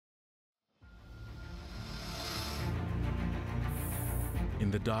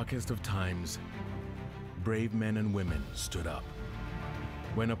In the darkest of times, brave men and women stood up.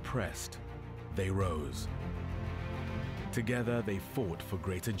 When oppressed, they rose. Together, they fought for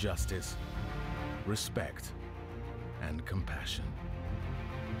greater justice, respect, and compassion.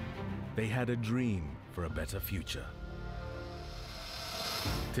 They had a dream for a better future.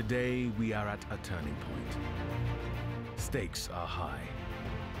 Today, we are at a turning point. Stakes are high.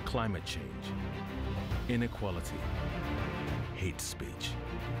 Climate change, inequality, hate speech.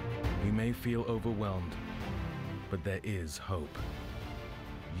 We may feel overwhelmed, but there is hope.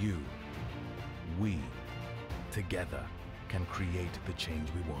 You, we, together can create the change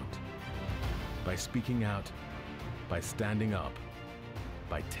we want. By speaking out, by standing up,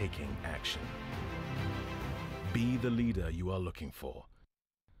 by taking action. Be the leader you are looking for.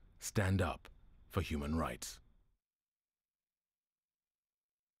 Stand up for human rights.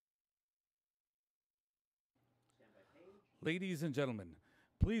 Ladies and gentlemen,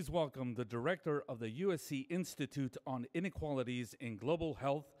 please welcome the director of the USC Institute on Inequalities in Global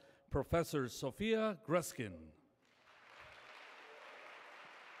Health, Professor Sophia Gruskin.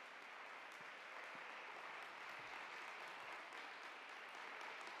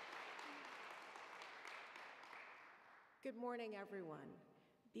 Good morning, everyone.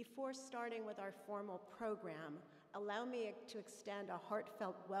 Before starting with our formal program, allow me to extend a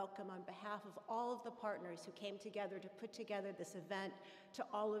heartfelt welcome on behalf of all of the partners who came together to put together this event to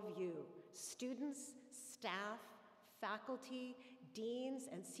all of you, students, staff, faculty, deans,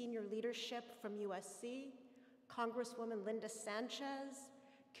 and senior leadership from USC, Congresswoman Linda Sanchez,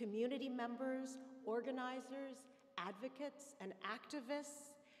 community members, organizers, advocates, and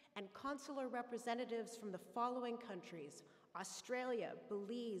activists, and consular representatives from the following countries: Australia,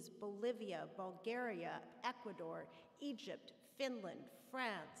 Belize, Bolivia, Bulgaria, Ecuador, Egypt, Finland,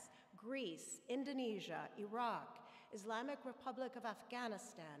 France, Greece, Indonesia, Iraq, Islamic Republic of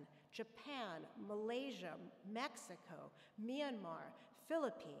Afghanistan, Japan, Malaysia, Mexico, Myanmar,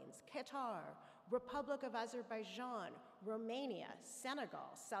 Philippines, Qatar, Republic of Azerbaijan, Romania,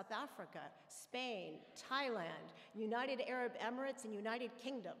 Senegal, South Africa, Spain, Thailand, United Arab Emirates, and United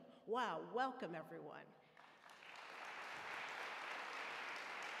Kingdom. Wow, welcome everyone.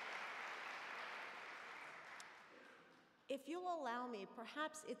 If you'll allow me,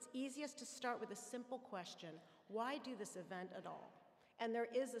 perhaps it's easiest to start with a simple question: why do this event at all? And there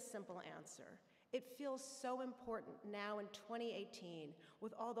is a simple answer. It feels so important now in 2018,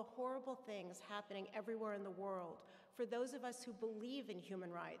 with all the horrible things happening everywhere in the world, for those of us who believe in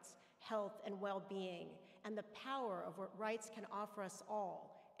human rights, health, and well-being, and the power of what rights can offer us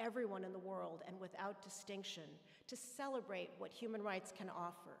all, everyone in the world, and without distinction, to celebrate what human rights can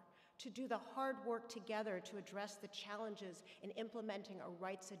offer, to do the hard work together to address the challenges in implementing a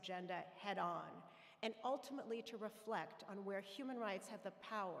rights agenda head-on, and ultimately to reflect on where human rights have the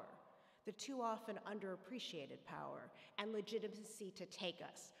power, the too often underappreciated power, and legitimacy to take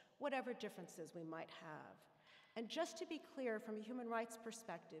us, whatever differences we might have. And just to be clear, from a human rights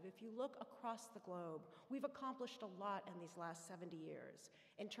perspective, if you look across the globe, we've accomplished a lot in these last 70 years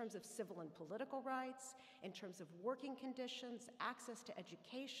in terms of civil and political rights, in terms of working conditions, access to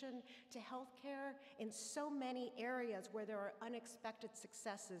education, to healthcare, in so many areas where there are unexpected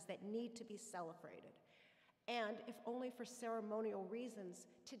successes that need to be celebrated. And if only for ceremonial reasons,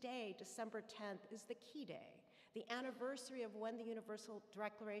 today, December 10th, is the key day, the anniversary of when the Universal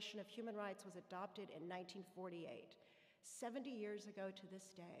Declaration of Human Rights was adopted in 1948. 70 years ago to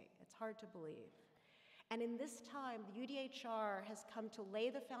this day. It's hard to believe. And in this time, the UDHR has come to lay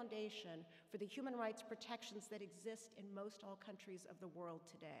the foundation for the human rights protections that exist in most all countries of the world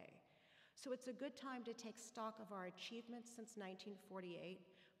today. So it's a good time to take stock of our achievements since 1948,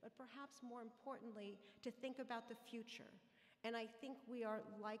 but perhaps more importantly, to think about the future. And I think we are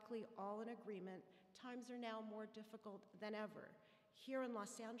likely all in agreement, times are now more difficult than ever, here in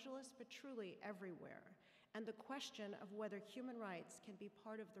Los Angeles, but truly everywhere. And the question of whether human rights can be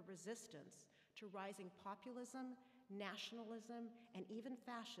part of the resistance to rising populism, nationalism, and even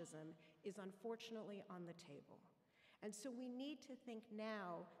fascism is unfortunately on the table. And so we need to think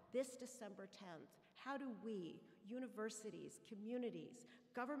now, this December 10th, how do we, universities, communities,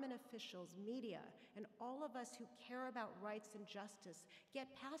 government officials, media, and all of us who care about rights and justice get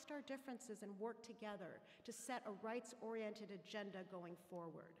past our differences and work together to set a rights-oriented agenda going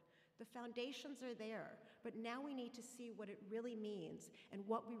forward? The foundations are there, but now we need to see what it really means and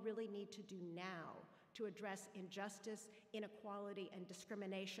what we really need to do now to address injustice, inequality, and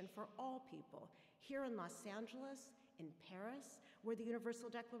discrimination for all people, here in Los Angeles, in Paris, where the Universal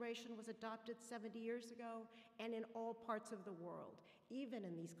Declaration was adopted 70 years ago, and in all parts of the world, even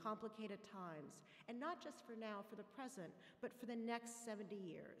in these complicated times, and not just for now, for the present, but for the next 70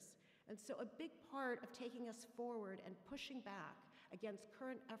 years. And so a big part of taking us forward and pushing back against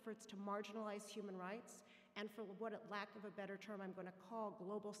current efforts to marginalize human rights, and for what, at lack of a better term, I'm going to call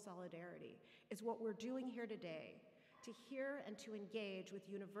global solidarity, is what we're doing here today, to hear and to engage with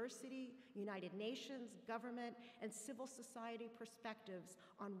university, United Nations, government, and civil society perspectives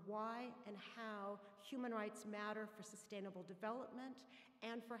on why and how human rights matter for sustainable development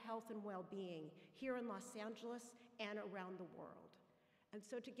and for health and well-being here in Los Angeles and around the world. And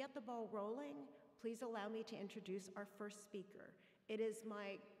so to get the ball rolling, please allow me to introduce our first speaker. It is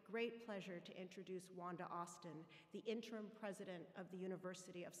my great pleasure to introduce Wanda Austin, the interim president of the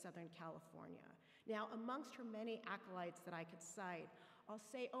University of Southern California. Now, amongst her many accolades that I could cite, I'll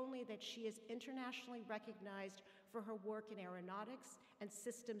say only that she is internationally recognized for her work in aeronautics and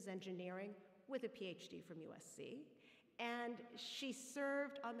systems engineering with a PhD from USC. And she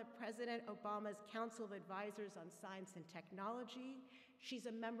served on the President Obama's Council of Advisors on Science and Technology. She's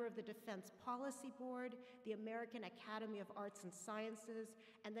a member of the Defense Policy Board, the American Academy of Arts and Sciences,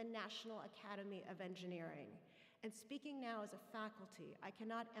 and the National Academy of Engineering. And speaking now as a faculty, I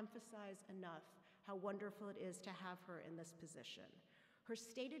cannot emphasize enough how wonderful it is to have her in this position. Her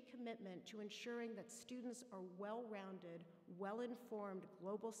stated commitment to ensuring that students are well-rounded, well-informed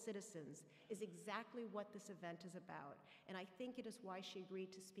global citizens is exactly what this event is about, and I think it is why she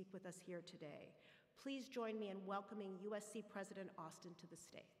agreed to speak with us here today. Please join me in welcoming USC President Austin to the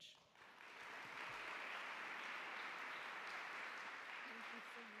stage.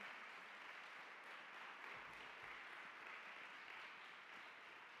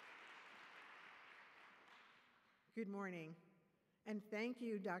 Good morning, and thank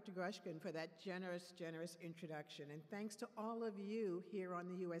you, Dr. Grushkin, for that generous introduction, and thanks to all of you here on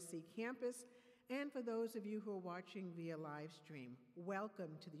the USC campus, and for those of you who are watching via live stream.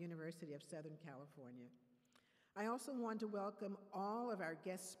 Welcome to the University of Southern California. I also want to welcome all of our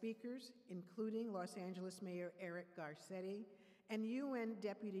guest speakers, including Los Angeles Mayor Eric Garcetti and UN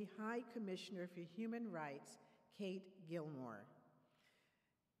Deputy High Commissioner for Human Rights, Kate Gilmore.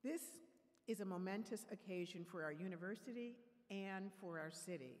 This is a momentous occasion for our university and for our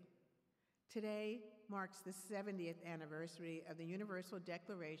city. Today marks the 70th anniversary of the Universal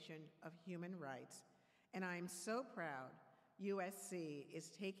Declaration of Human Rights, and I'm so proud USC is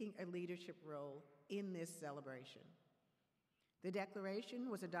taking a leadership role in this celebration. The Declaration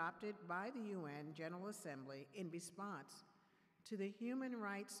was adopted by the UN General Assembly in response to the human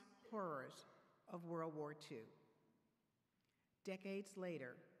rights horrors of World War II. Decades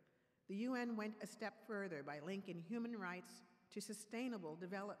later, the UN went a step further by linking human rights to sustainable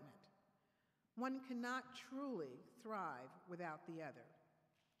development. One cannot truly thrive without the other,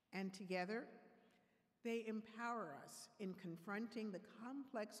 and together, they empower us in confronting the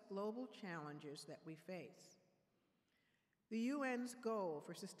complex global challenges that we face. The UN's goal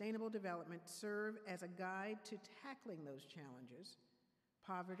for sustainable development serve as a guide to tackling those challenges: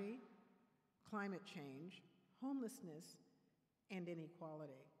 poverty, climate change, homelessness, and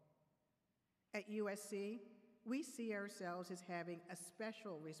inequality. At USC, we see ourselves as having a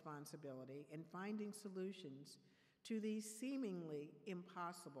special responsibility in finding solutions to these seemingly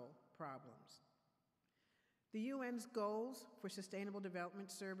impossible problems. The UN's goals for sustainable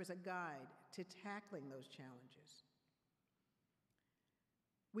development serve as a guide to tackling those challenges.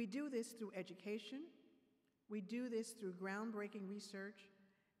 We do this through education, we do this through groundbreaking research,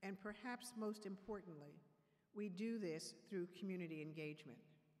 and perhaps most importantly, we do this through community engagement.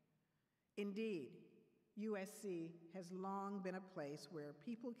 Indeed, USC has long been a place where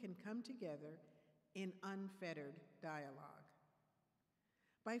people can come together in unfettered dialogue.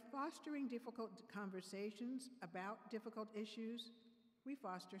 By fostering difficult conversations about difficult issues, we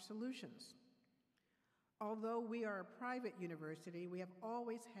foster solutions. Although we are a private university, we have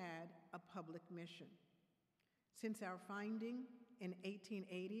always had a public mission. Since our founding in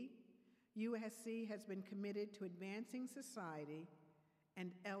 1880, USC has been committed to advancing society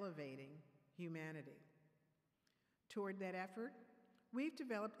and elevating humanity. Toward that effort, we've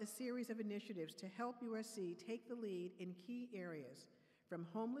developed a series of initiatives to help USC take the lead in key areas, from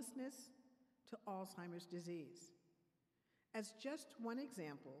homelessness to Alzheimer's disease. As just one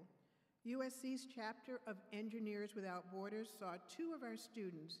example, USC's chapter of Engineers Without Borders saw 2 of our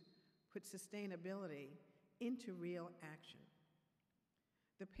students put sustainability into real action.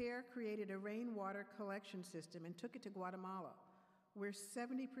 The pair created a rainwater collection system and took it to Guatemala, where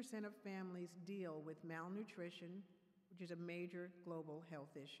 70% of families deal with malnutrition, which is a major global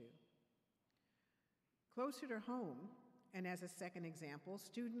health issue. Closer to home, and as a second example,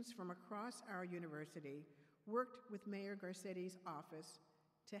 students from across our university worked with Mayor Garcetti's office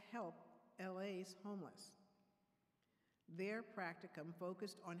to help LA's homeless. Their practicum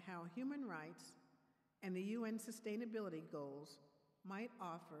focused on how human rights and the UN sustainability goals might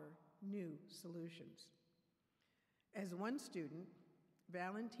offer new solutions. As one student,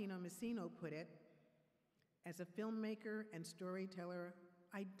 Valentino Messino, put it, as a filmmaker and storyteller,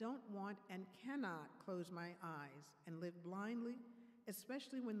 I don't want and cannot close my eyes and live blindly,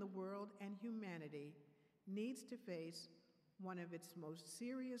 especially when the world and humanity needs to face one of its most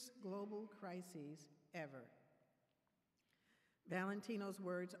serious global crises ever. Valentino's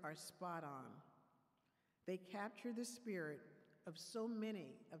words are spot on. They capture the spirit of so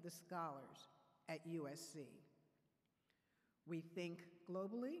many of the scholars at USC. We think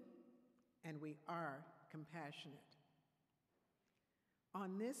globally, and we are compassionate.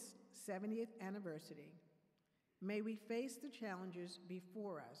 On this 70th anniversary, may we face the challenges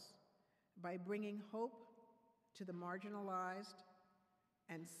before us by bringing hope to the marginalized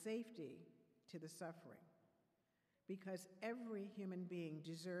and safety to the suffering, because every human being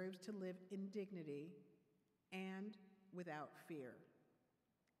deserves to live in dignity and without fear.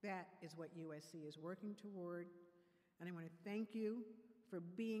 That is what USC is working toward, and I want to thank you for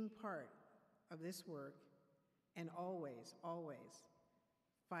being part of this work, and always, always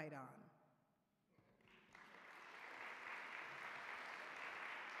fight on.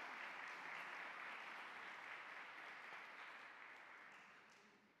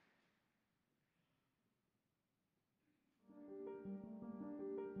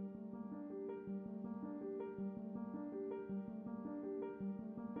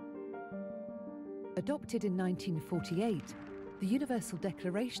 Adopted in 1948, the Universal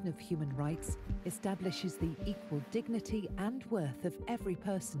Declaration of Human Rights establishes the equal dignity and worth of every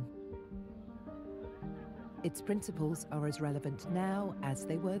person. Its principles are as relevant now as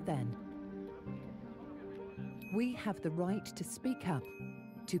they were then. We have the right to speak up,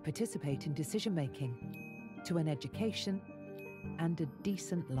 to participate in decision-making, to an education and a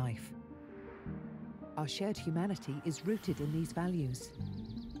decent life. Our shared humanity is rooted in these values.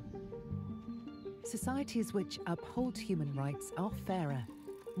 Societies which uphold human rights are fairer,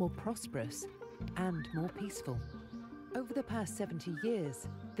 more prosperous, and more peaceful. Over the past 70 years,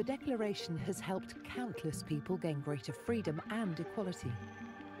 the Declaration has helped countless people gain greater freedom and equality.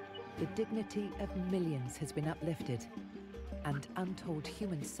 The dignity of millions has been uplifted, and untold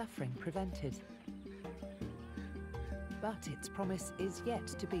human suffering prevented. But its promise is yet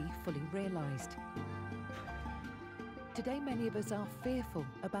to be fully realized. Today, many of us are fearful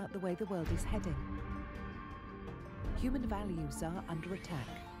about the way the world is heading. Human values are under attack.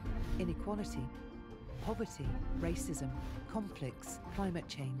 Inequality, poverty, racism, conflicts, climate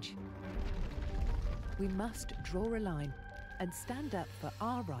change. We must draw a line and stand up for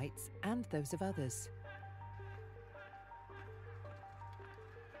our rights and those of others.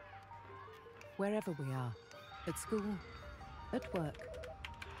 Wherever we are, at school, at work,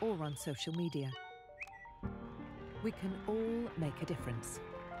 or on social media, we can all make a difference.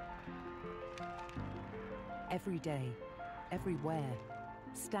 Every day, everywhere,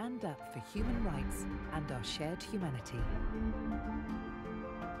 stand up for human rights and our shared humanity.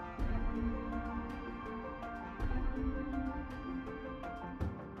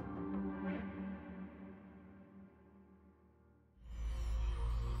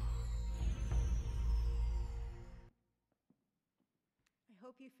 I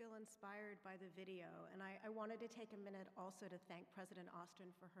hope you feel inspired by the video, and I wanted to take a minute also to thank President Austin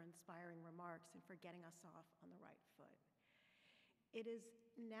for her inspiring remarks and for getting us off on the right foot. It is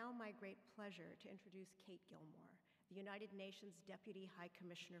now my great pleasure to introduce Kate Gilmore, the United Nations Deputy High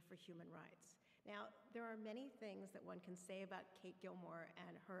Commissioner for Human Rights. Now, there are many things that one can say about Kate Gilmore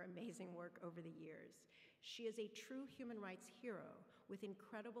and her amazing work over the years. She is a true human rights hero with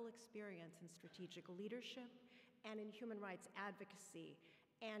incredible experience in strategic leadership and in human rights advocacy,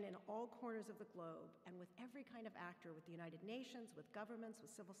 and in all corners of the globe, and with every kind of actor, with the United Nations, with governments, with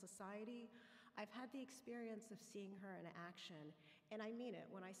civil society. I've had the experience of seeing her in action, and I mean it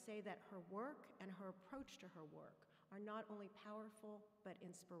when I say that her work and her approach to her work are not only powerful, but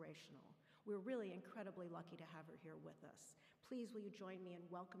inspirational. We're really incredibly lucky to have her here with us. Please, will you join me in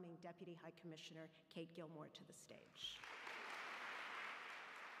welcoming Deputy High Commissioner Kate Gilmore to the stage.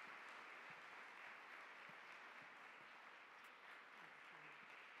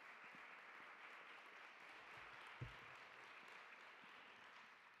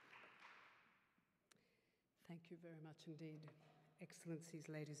 Thank you very much indeed. Excellencies,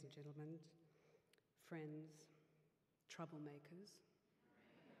 ladies and gentlemen, friends, troublemakers.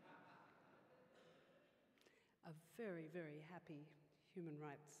 A very, very happy Human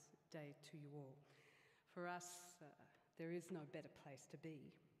Rights Day to you all. For us, there is no better place to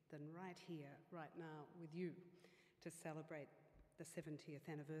be than right here, right now, with you, to celebrate the 70th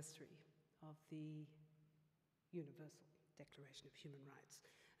anniversary of the Universal Declaration of Human Rights.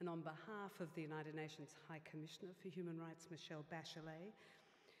 And on behalf of the United Nations High Commissioner for Human Rights, Michelle Bachelet,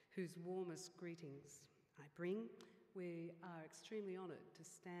 whose warmest greetings I bring, we are extremely honoured to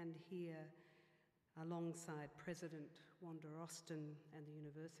stand here alongside President Wanda and the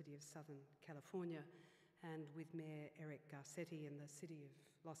University of Southern California, and with Mayor Eric Garcetti in the city of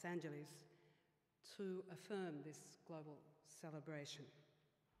Los Angeles, to affirm this global celebration.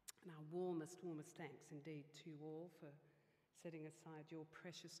 And our warmest thanks indeed to you all for setting aside your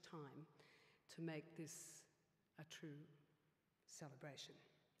precious time to make this a true celebration.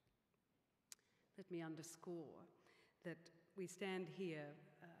 Let me underscore that we stand here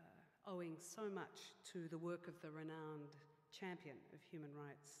owing so much to the work of the renowned champion of human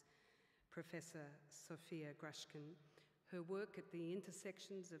rights, Professor Sophia Grushkin. Her work at the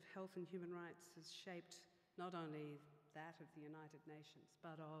intersections of health and human rights has shaped not only that of the United Nations,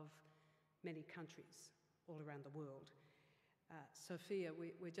 but of many countries all around the world. Sophia,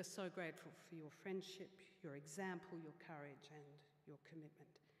 we're just so grateful for your friendship, your example, your courage, and your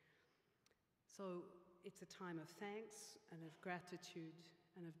commitment. So it's a time of thanks and of gratitude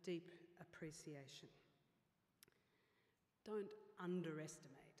and of deep appreciation. Don't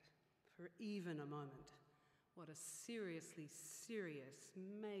underestimate for even a moment what a seriously serious,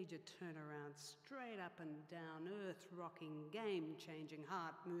 major turnaround, straight up and down, earth-rocking, game-changing,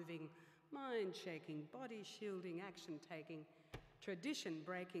 heart-moving, mind-shaking, body-shielding, action-taking,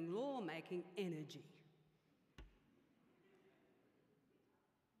 tradition-breaking, law-making energy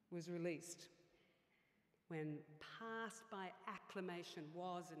was released when passed by acclamation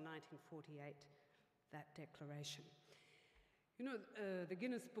was in 1948, that declaration. You know, the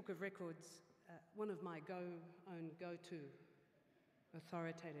Guinness Book of Records, one of my own go-to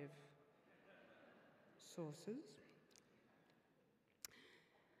authoritative sources,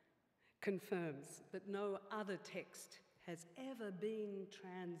 confirms that no other text has ever been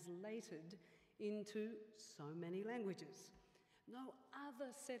translated into so many languages. No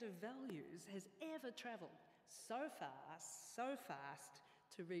other set of values has ever travelled so fast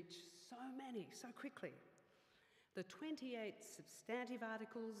to reach so many so quickly. The 28 substantive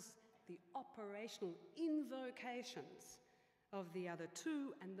articles, the operational invocations of the other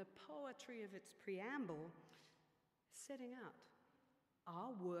two, and the poetry of its preamble setting out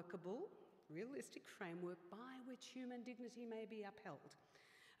our workable, realistic framework by which human dignity may be upheld.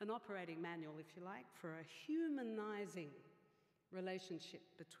 An operating manual, if you like, for a humanising relationship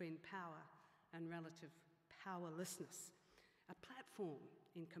between power and relative powerlessness. A platform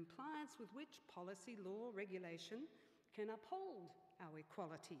in compliance with which policy, law, regulation can uphold our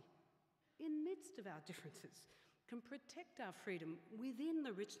equality in midst of our differences, can protect our freedom within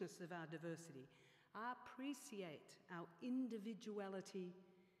the richness of our diversity, appreciate our individuality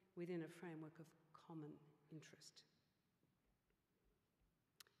within a framework of common interest.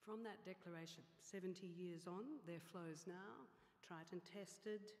 From that declaration, 70 years on, there flows now, tried and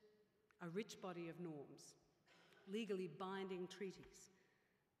tested, a rich body of norms, legally binding treaties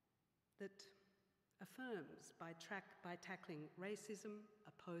that affirms by tackling racism,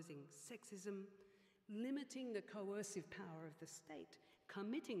 opposing sexism, limiting the coercive power of the state,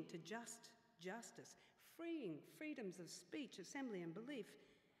 committing to justice, freeing freedoms of speech, assembly and belief,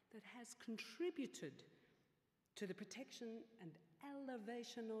 that has contributed to the protection and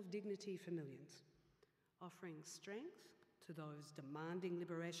elevation of dignity for millions, offering strength to those demanding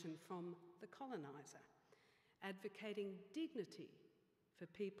liberation from the colonizer, advocating dignity for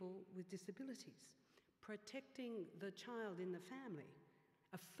people with disabilities, protecting the child in the family,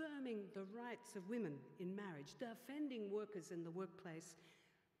 affirming the rights of women in marriage, defending workers in the workplace,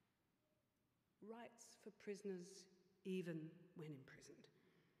 rights for prisoners even when imprisoned.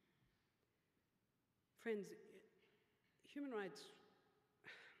 Friends, human rights,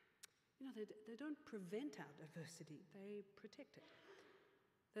 they don't prevent our diversity, they protect it.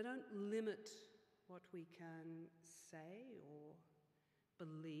 They don't limit what we can say or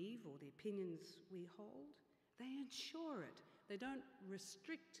believe or the opinions we hold. They ensure it. They don't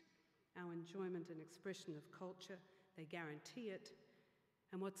restrict our enjoyment and expression of culture. They guarantee it.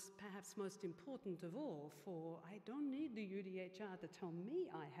 And what's perhaps most important of all, for I don't need the UDHR to tell me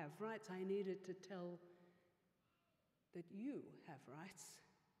I have rights, I need it to tell that you have rights.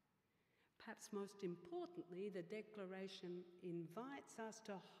 Perhaps most importantly, the Declaration invites us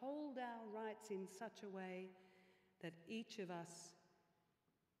to hold our rights in such a way that each of us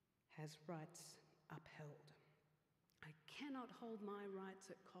has rights upheld. I cannot hold my rights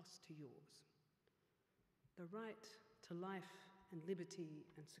at cost to yours. the right to life and liberty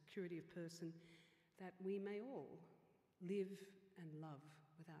and security of person, that we may all live and love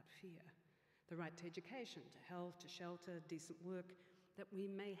without fear. The right to education, to health, to shelter, decent work, that we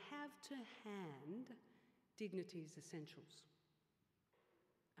may have to hand dignity's essentials.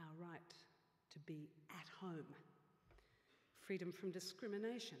 Our right to be at home. Freedom from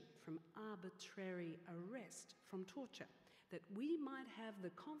discrimination, from arbitrary arrest, from torture, that we might have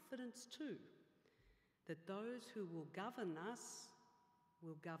the confidence too that those who will govern us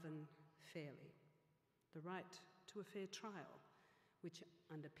will govern fairly. The right to a fair trial, which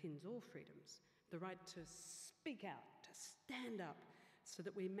underpins all freedoms. The right to speak out, to stand up, so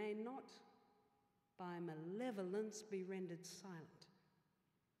that we may not, by malevolence, be rendered silent.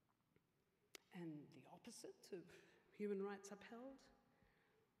 And the opposite of human rights upheld?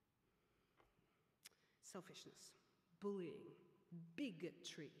 Selfishness, bullying,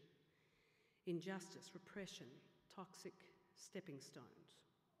 bigotry, injustice, repression, toxic stepping stones,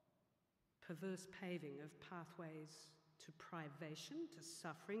 perverse paving of pathways to privation, to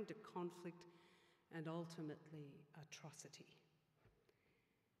suffering, to conflict, and ultimately atrocity.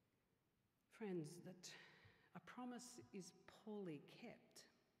 Friends, that a promise is poorly kept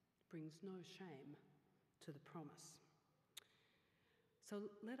brings no shame to the promise. So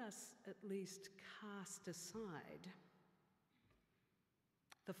let us at least cast aside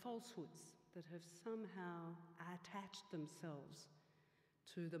the falsehoods that have somehow attached themselves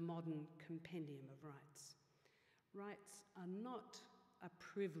to the modern compendium of rights. Rights are not a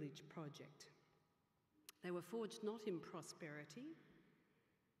privilege project. They were forged not in prosperity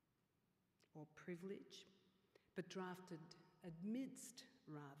or privilege, but drafted amidst,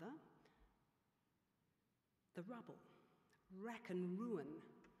 rather, the rubble, rack and ruin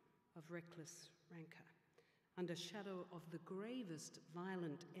of reckless rancour, under shadow of the gravest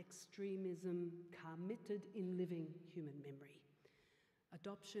violent extremism committed in living human memory.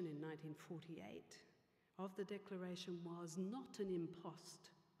 Adoption in 1948 of the Declaration was not an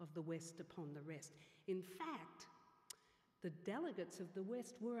impost of the West upon the rest. In fact, the delegates of the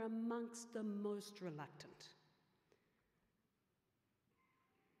West were amongst the most reluctant.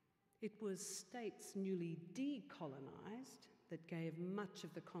 It was states newly decolonised that gave much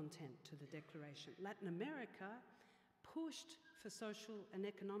of the content to the Declaration. Latin America pushed for social and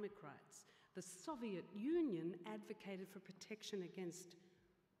economic rights. The Soviet Union advocated for protection against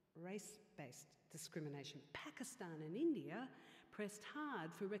race-based discrimination. Pakistan and India pressed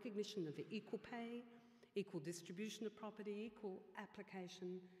hard for recognition of equal pay, equal distribution of property, equal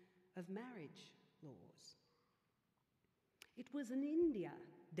application of marriage laws. It was an India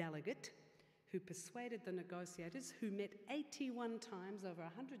delegate who persuaded the negotiators, who met 81 times over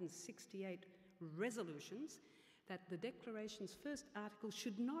 168 resolutions, that the Declaration's first article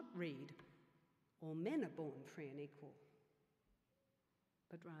should not read, "All men are born free and equal,"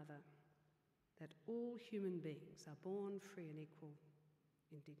 but rather that all human beings are born free and equal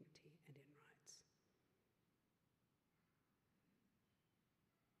in dignity and in rights.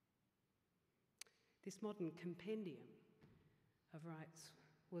 This modern compendium of rights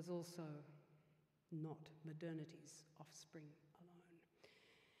was also not modernity's offspring alone.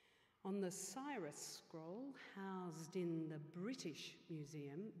 On the Cyrus scroll, housed in the British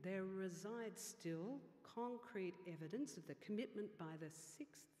Museum, there resides still concrete evidence of the commitment by the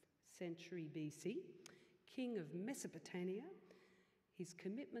 6th century BC, king of Mesopotamia, his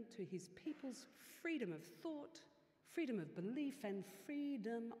commitment to his people's freedom of thought, freedom of belief, and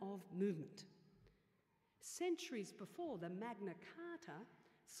freedom of movement. Centuries before, the Magna Carta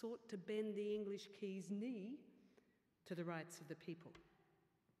sought to bend the English king's knee to the rights of the people.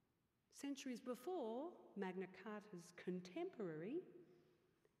 Centuries before, Magna Carta's contemporary,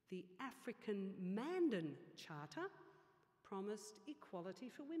 the African Mandan Charter, promised equality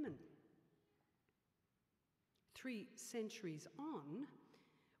for women. 3 centuries on,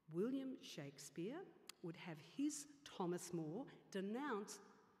 William Shakespeare would have his Thomas More denounce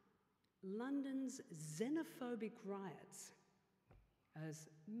London's xenophobic riots as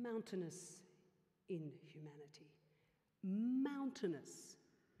mountainous inhumanity. Mountainous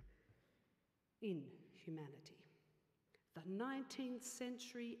inhumanity. The 19th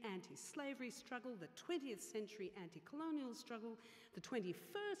century anti-slavery struggle, the 20th century anti-colonial struggle, the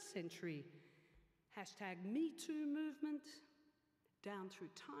 21st century #MeToo movement, down through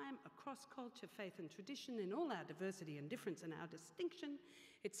time, across culture, faith and tradition, in all our diversity and difference and our distinction,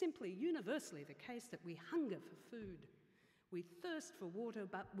 it's simply universally the case that we hunger for food, we thirst for water,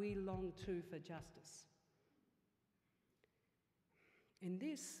 but we long too for justice. In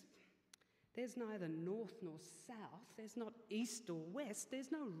this, there's neither north nor south, there's not east or west,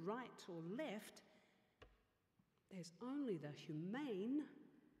 there's no right or left, There's only the humane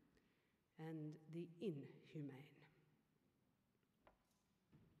and the inhumane.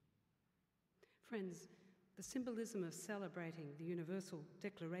 Friends, the symbolism of celebrating the Universal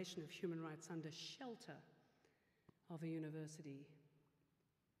Declaration of Human Rights under shelter of a university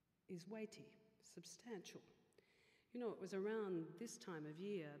is weighty, substantial. You know, it was around this time of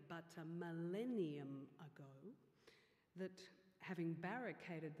year, but a millennium ago, that having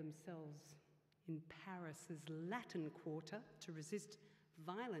barricaded themselves in Paris's Latin Quarter to resist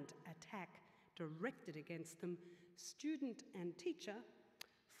violent attack directed against them, student and teacher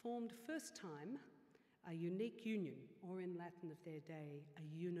formed first time a unique union, or in Latin of their day, a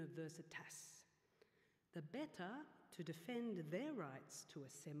universitas, the better to defend their rights to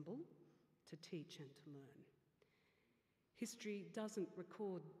assemble, to teach and to learn. History doesn't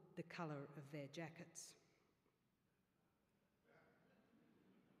record the colour of their jackets.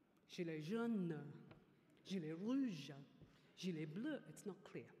 Gilet jaune, gilet rouge, gilet bleu, it's not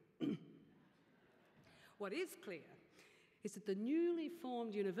clear. What is clear is that the newly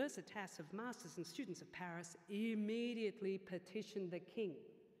formed Universitas of Masters and Students of Paris immediately petitioned the king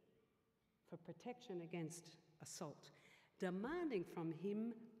for protection against assault, demanding from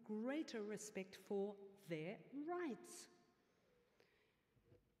him greater respect for their rights.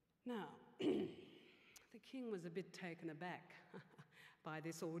 Now, the king was a bit taken aback by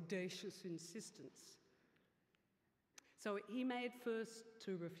this audacious insistence. So he made first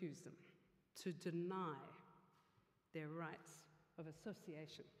to refuse them, to deny their rights of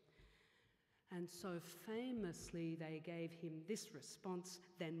association. And so famously they gave him this response: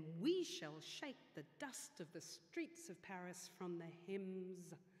 "Then we shall shake the dust of the streets of Paris from the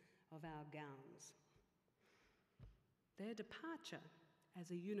hems of our gowns." Their departure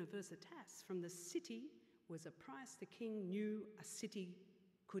as a universitas from the city was a price the king knew a city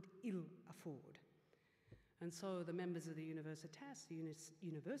could ill afford. And so the members of the universitas, the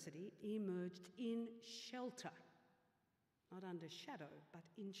university, emerged in shelter, not under shadow, but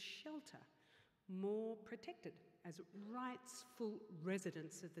in shelter, more protected as rightsful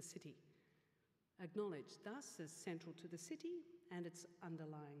residents of the city, acknowledged thus as central to the city and its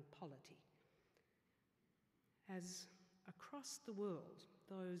underlying polity. As across the world,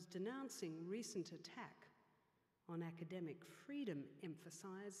 those denouncing recent attack on academic freedom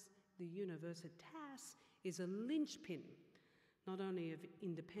emphasise, the universitas is a linchpin not only of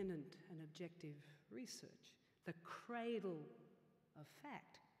independent and objective research, the cradle of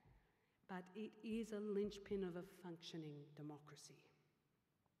fact, but it is a linchpin of a functioning democracy.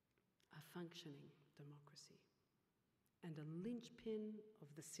 A functioning democracy. And a linchpin of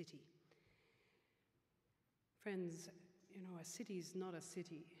the city. Friends, you know, a city is not a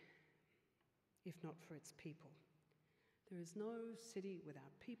city if not for its people. There is no city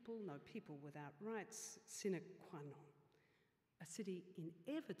without people, no people without rights, sine qua non. A city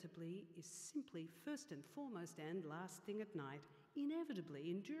inevitably is simply first and foremost and last thing at night, inevitably,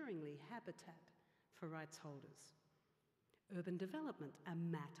 enduringly habitat for rights holders. Urban development, a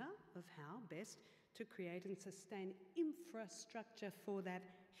matter of how best to create and sustain infrastructure for that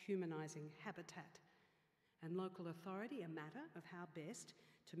humanising habitat. And local authority, a matter of how best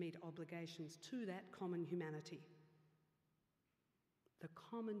to meet obligations to that common humanity. The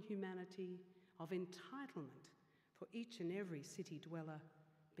common humanity of entitlement for each and every city dweller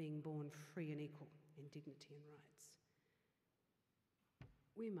being born free and equal in dignity and rights.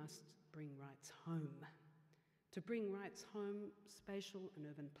 We must bring rights home. To bring rights home, spatial and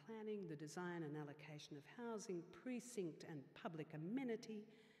urban planning, the design and allocation of housing, precinct and public amenity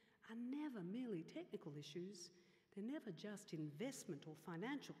are never merely technical issues. They're never just investment or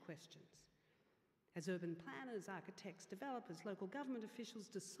financial questions. As urban planners, architects, developers, local government officials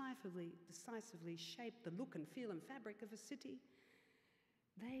decisively shape the look and feel and fabric of a city,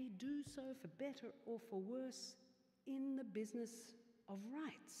 they do so for better or for worse in the business of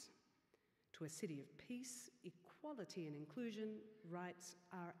rights. To a city of peace, equality and inclusion, rights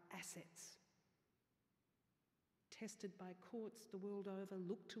are assets. Tested by courts the world over,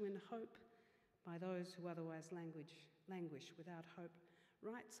 looked to in hope by those who otherwise languish without hope.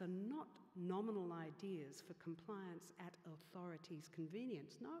 Rights are not nominal ideas for compliance at authorities'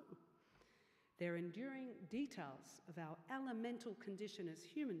 convenience, no. They're enduring details of our elemental condition as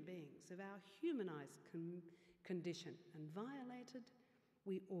human beings, of our humanised condition, and violated,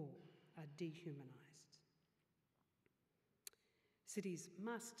 we all are dehumanised. Cities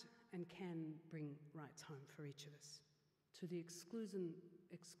must and can bring rights home for each of us, to the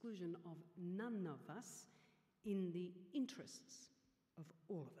exclusion of none of us, in the interests of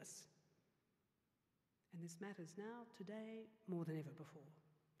all of us. And this matters now, today, more than ever before,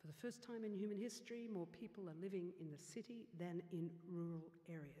 For the first time in human history, more people are living in the city than in rural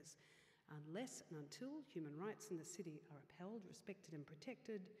areas. Unless and until human rights in the city are upheld, respected and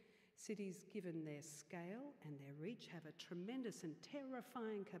protected, cities, given their scale and their reach, have a tremendous and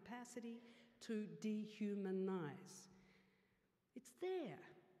terrifying capacity to dehumanize. It's there,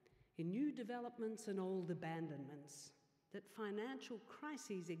 in new developments and old abandonments, that financial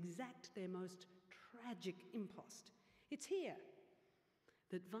crises exact their most tragic impost. It's here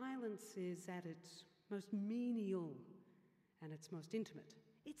that violence is at its most menial and its most intimate.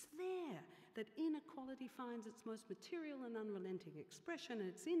 It's there that inequality finds its most material and unrelenting expression, and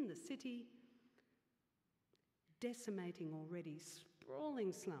it's in the city, decimating already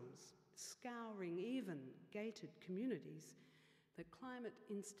sprawling slums, scouring even gated communities, that climate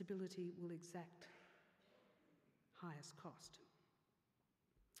instability will exact highest cost.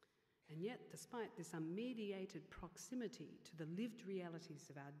 And yet, despite this unmediated proximity to the lived realities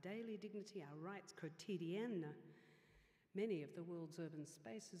of our daily dignity, our rights quotidiennes, many of the world's urban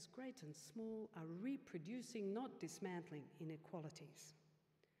spaces, great and small, are reproducing, not dismantling, inequalities.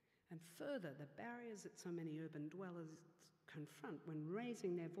 And further, the barriers that so many urban dwellers confront when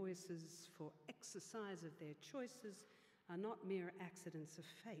raising their voices for exercise of their choices are not mere accidents of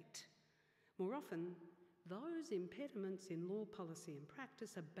fate. More often, those impediments in law, policy and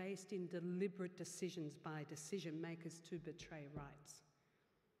practice are based in deliberate decisions by decision makers to betray rights.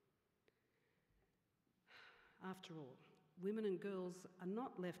 After all, women and girls are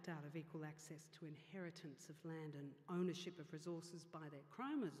not left out of equal access to inheritance of land and ownership of resources by their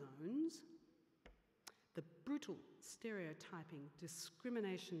chromosomes. The brutal stereotyping,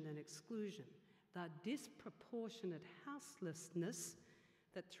 discrimination and exclusion, the disproportionate houselessness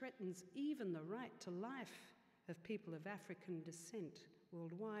that threatens even the right to life of people of African descent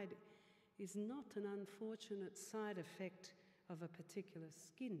worldwide is not an unfortunate side effect of a particular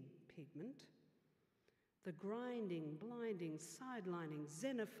skin pigment. The grinding, blinding, sidelining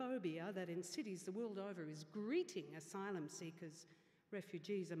xenophobia that in cities the world over is greeting asylum seekers,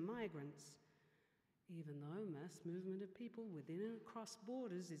 refugees and migrants, even though mass movement of people within and across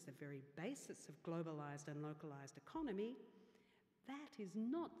borders is the very basis of globalised and localised economy, that is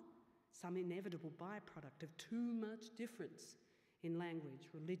not some inevitable byproduct of too much difference in language,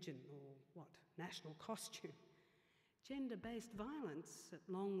 religion, or national costume. Gender-based violence, at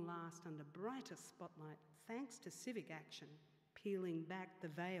long last under brighter spotlight, thanks to civic action, peeling back the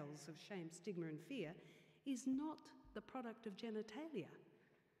veils of shame, stigma and fear, is not the product of genitalia.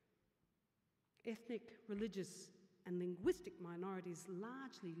 Ethnic, religious and linguistic minorities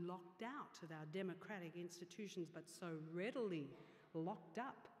largely locked out of our democratic institutions but so readily locked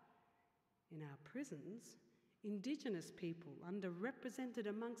up in our prisons, Indigenous people underrepresented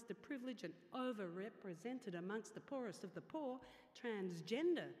amongst the privileged and overrepresented amongst the poorest of the poor,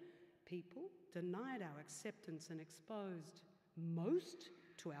 transgender people denied our acceptance and exposed most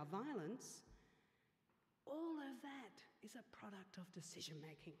to our violence, all of that is a product of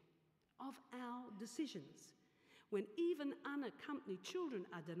decision-making, of our decisions. When even unaccompanied children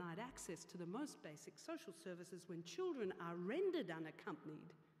are denied access to the most basic social services, when children are rendered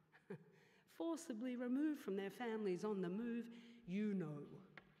unaccompanied, forcibly removed from their families on the move, you know,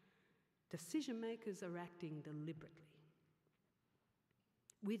 decision makers are acting deliberately,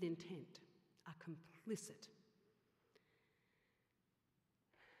 with intent, are complicit.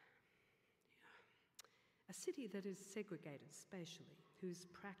 A city that is segregated spatially, whose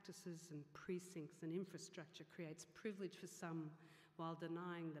practices and precincts and infrastructure creates privilege for some while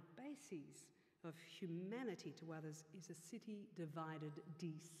denying the bases of humanity to others, is a city divided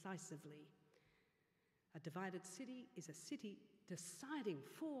decisively. A divided city is a city deciding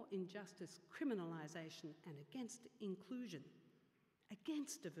for injustice, criminalisation and against inclusion,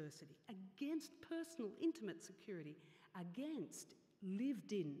 against diversity, against personal intimate security, against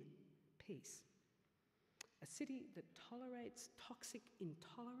lived-in peace. A city that tolerates toxic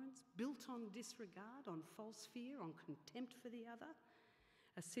intolerance built on disregard, on false fear, on contempt for the other.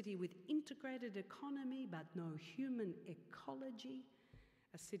 A city with integrated economy but no human ecology.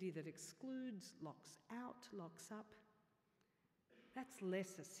 A city that excludes, locks out, locks up. That's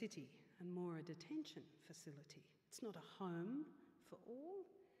less a city and more a detention facility. It's not a home for all,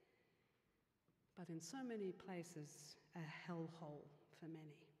 but in so many places, a hellhole for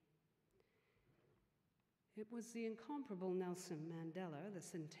many. It was the incomparable Nelson Mandela, the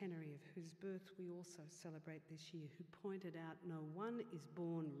centenary of whose birth we also celebrate this year, who pointed out no one is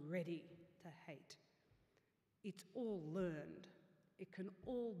born ready to hate. It's all learned. It can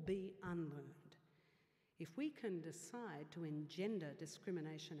all be unlearned. If we can decide to engender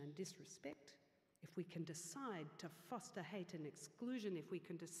discrimination and disrespect, if we can decide to foster hate and exclusion, if we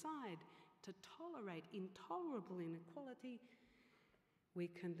can decide to tolerate intolerable inequality, we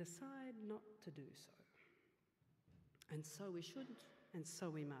can decide not to do so. And so we should, and so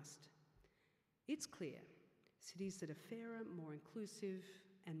we must. It's clear cities that are fairer, more inclusive,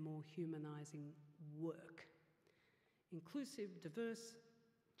 and more humanising work. Inclusive, diverse,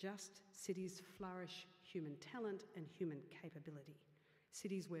 just cities flourish human talent and human capability.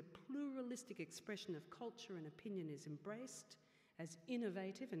 Cities where pluralistic expression of culture and opinion is embraced as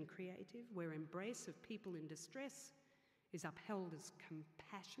innovative and creative, where embrace of people in distress is upheld as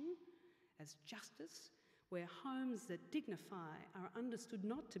compassion, as justice, where homes that dignify are understood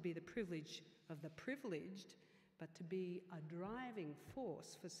not to be the privilege of the privileged, but to be a driving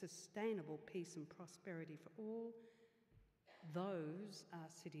force for sustainable peace and prosperity for all. Those are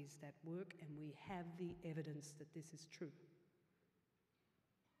cities that work, and we have the evidence that this is true.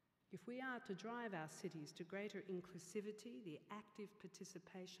 If we are to drive our cities to greater inclusivity, the active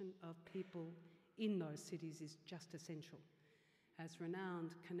participation of people in those cities is just essential. As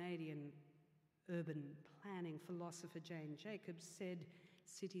renowned Canadian urban planning philosopher Jane Jacobs said,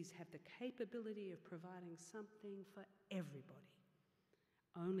 cities have the capability of providing something for everybody,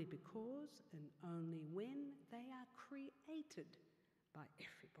 only because and only when they are created by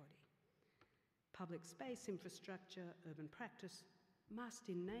everybody. Public space, infrastructure, urban practice must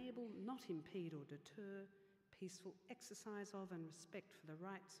enable, not impede or deter, peaceful exercise of and respect for the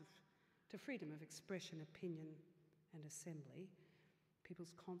rights to freedom of expression, opinion and assembly.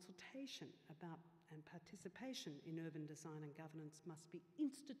 People's consultation about and participation in urban design and governance must be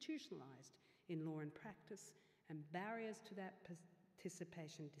institutionalised in law and practice, and barriers to that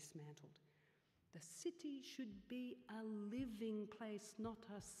participation dismantled. The city should be a living place, not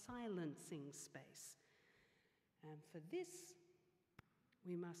a silencing space. And for this,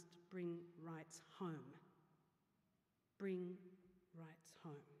 we must bring rights home. Bring rights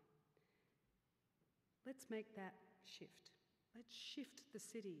home. Let's make that shift. Let's shift the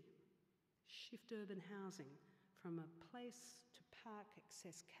city, shift urban housing from a place to park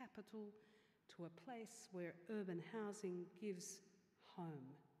access capital to a place where urban housing gives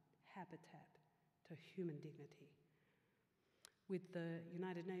home, habitat to human dignity. With the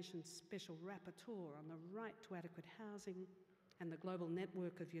United Nations Special Rapporteur on the right to adequate housing and the global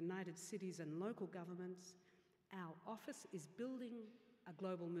network of United Cities and local governments, our office is building a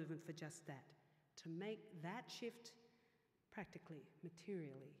global movement for just that, to make that shift practically,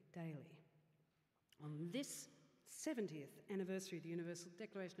 materially, daily. On this 70th anniversary of the Universal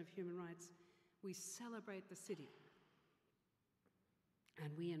Declaration of Human Rights, we celebrate the city,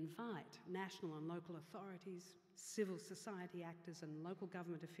 and we invite national and local authorities, civil society actors and local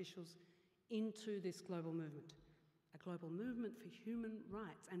government officials into this global movement. A global movement for human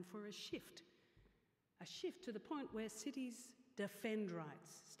rights and for a shift to the point where cities defend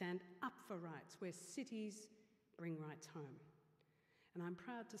rights, stand up for rights, where cities bring rights home. And I'm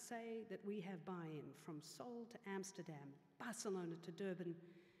proud to say that we have buy-in from Seoul to Amsterdam, Barcelona to Durban,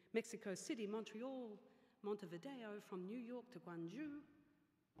 Mexico City, Montreal, Montevideo, from New York to Gwangju,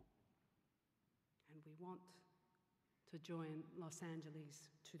 and we want to join Los Angeles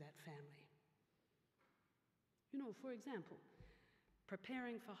to that family. You know, for example,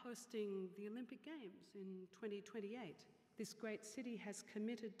 preparing for hosting the Olympic Games in 2028, this great city has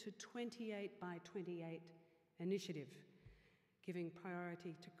committed to 28 by 28 initiative, giving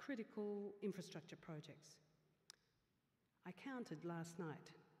priority to critical infrastructure projects. I counted last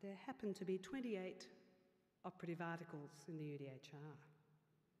night. There happened to be 28 operative articles in the UDHR.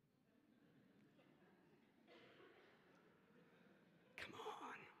 Come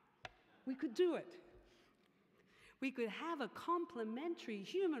on, we could do it. We could have a complementary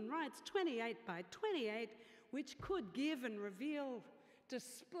human rights 28 by 28, which could give and reveal,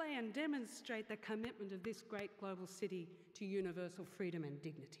 display and demonstrate the commitment of this great global city to universal freedom and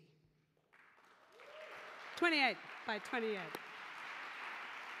dignity. 28 by 28.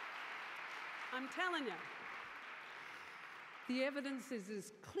 I'm telling you, the evidence is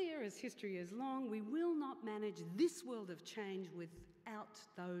as clear as history is long. We will not manage this world of change without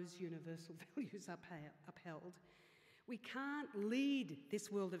those universal values upheld. We can't lead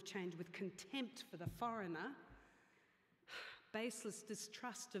this world of change with contempt for the foreigner, baseless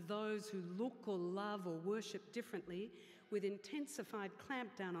distrust of those who look or love or worship differently, with intensified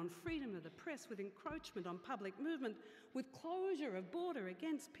clampdown on freedom of the press, with encroachment on public movement, with closure of border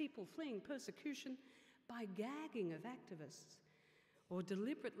against people fleeing persecution, by gagging of activists, or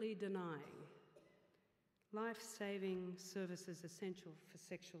deliberately denying life-saving services essential for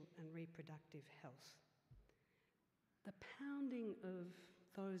sexual and reproductive health. The pounding of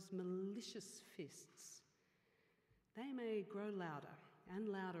those malicious fists, they may grow louder and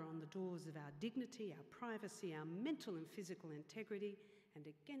louder on the doors of our dignity, our privacy, our mental and physical integrity, and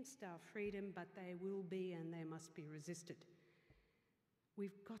against our freedom, but they will be and they must be resisted.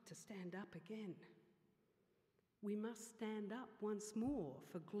 We've got to stand up again. We must stand up once more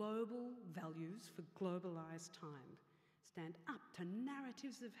for global values, for globalised time. Stand up to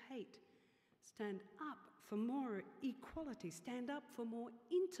narratives of hate. Stand up for more equality. Stand up for more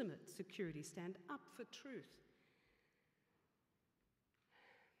intimate security. Stand up for truth.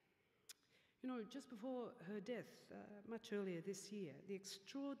 You know, just before her death, much earlier this year, the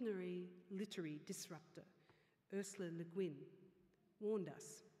extraordinary literary disruptor, Ursula Le Guin, warned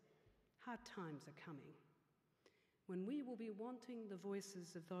us, hard times are coming, when we will be wanting the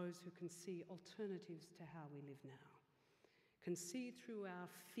voices of those who can see alternatives to how we live now, can see through our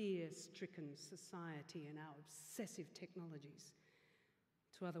fear-stricken society and our obsessive technologies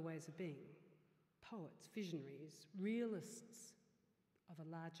to other ways of being, poets, visionaries, realists of a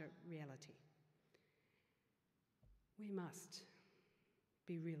larger reality. We must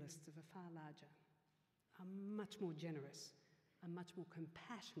be realists of a far larger, a much more generous, a much more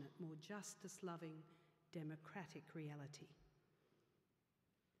compassionate, more justice-loving, democratic reality.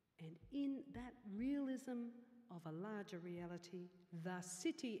 And in that realism of a larger reality, the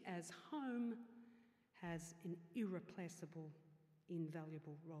city as home has an irreplaceable,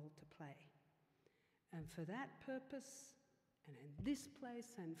 invaluable role to play. And for that purpose, and in this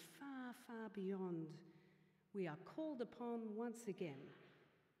place and far, far beyond, we are called upon once again,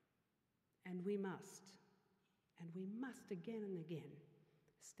 and we must again and again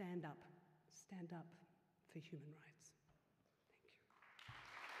stand up for human rights.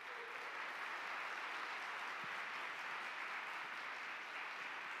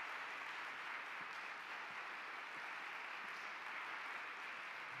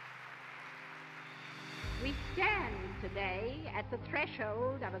 Thank you. We stand today at the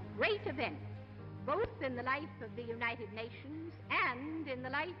threshold of a great event, both in the life of the United Nations and in the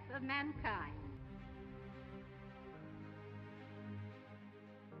life of mankind.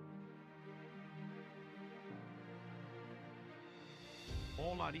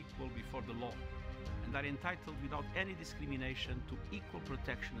 All are equal before the law and are entitled without any discrimination to equal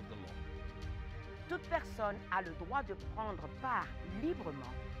protection of the law. Toute personne a le droit de prendre part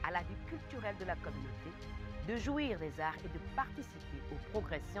librement à la vie culturelle de la communauté, de jouir des arts et de participer au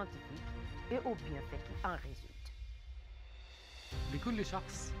progrès scientifique et aux bienfaits qui en résultent. لكل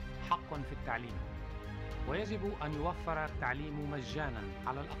شخص حق في التعليم، ويجب أن يوفر التعليم مجانا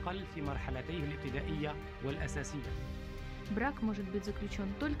على الأقل في مرحلتيه الابتدائية والأساسية. Брак может быть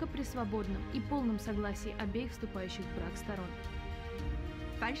заключен только при свободном и полном согласии обеих вступающих в брак сторон.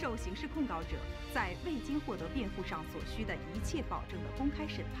 凡受刑事控告者在未经获得辩护上所需的一切保证的公开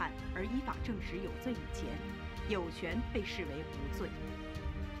审判而依法证实有罪以前，有权被视为无罪。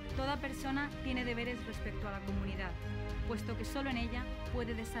Toda persona tiene deberes respecto a la comunidad, puesto que solo en ella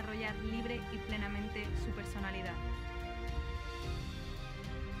puede desarrollar libre y plenamente su personalidad.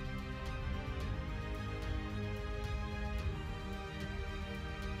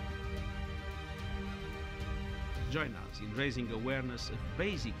 Join us in raising awareness of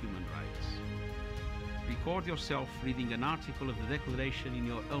basic human rights. Record yourself reading an article of the Declaration in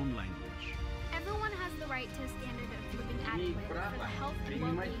your own language. Everyone has the right to a standard of living adequate for the health and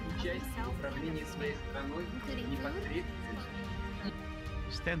well-being of himself and of his family, including food.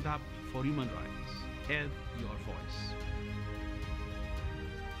 Stand up for human rights. Add your voice.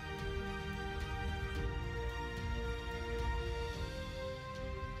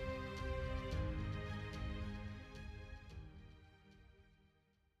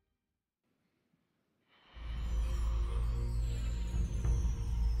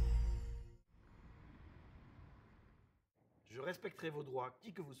 Je respecterai vos droits,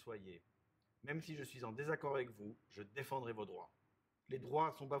 qui que vous soyez. Même si je suis en désaccord avec vous, je défendrai vos droits. Les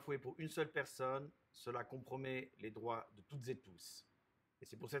droits sont bafoués pour une seule personne, cela compromet les droits de toutes et tous. Et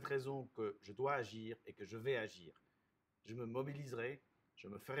c'est pour cette raison que je dois agir et que je vais agir. Je me mobiliserai, je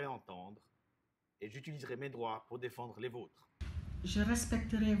me ferai entendre et j'utiliserai mes droits pour défendre les vôtres. Je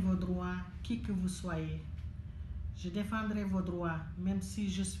respecterai vos droits, qui que vous soyez. Je défendrai vos droits, même si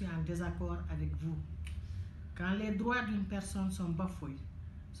je suis en désaccord avec vous. Quand les droits d'une personne sont bafoués,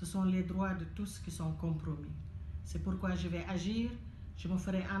 ce sont les droits de tous qui sont compromis. C'est pourquoi je vais agir, je me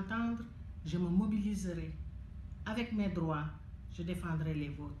ferai entendre, je me mobiliserai. Avec mes droits, je défendrai les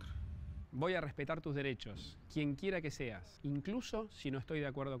vôtres. Voy a respetar tus derechos, quien quiera que seas, incluso si no estoy de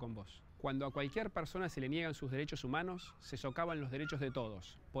acuerdo con vos. Cuando a cualquier persona se le niegan sus derechos humanos, se socavan los derechos de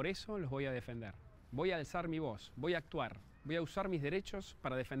todos. Por eso los voy a defender. Voy a alzar mi voz, voy a actuar, Voy a usar mis derechos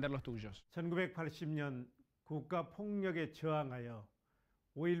para defender los tuyos. 1980년 국가 폭력에 저항하여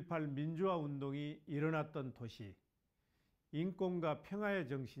 5.18 민주화 운동이 일어났던 도시, 인권과 평화의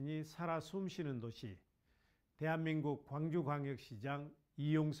정신이 살아 숨쉬는 도시, 대한민국 광주광역시장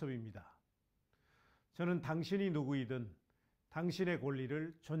이용섭입니다. 저는 당신이 누구이든 당신의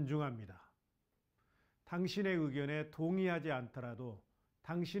권리를 존중합니다. 당신의 의견에 동의하지 않더라도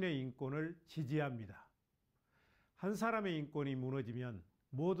당신의 인권을 지지합니다. 한 사람의 인권이 무너지면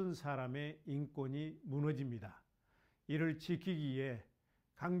모든 사람의 인권이 무너집니다. 이를 지키기 위해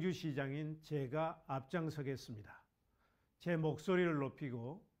광주시장인 제가 앞장서겠습니다. 제 목소리를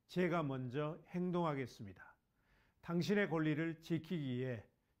높이고 제가 먼저 행동하겠습니다. 당신의 권리를 지키기 위해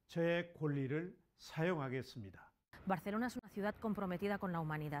저의 권리를 사용하겠습니다. Barcelona es una ciudad comprometida con la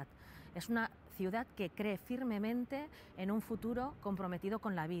humanidad. Es una ciudad que cree firmemente en un futuro comprometido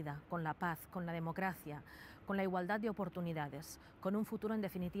con la vida, con la paz, con la democracia, con la igualdad de oportunidades, con un futuro en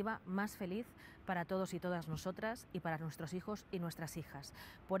definitiva más feliz para todos y todas nosotras y para nuestros hijos y nuestras hijas.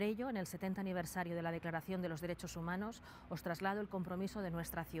 Por ello, en el 70 aniversario de la Declaración de los Derechos Humanos, os traslado el compromiso de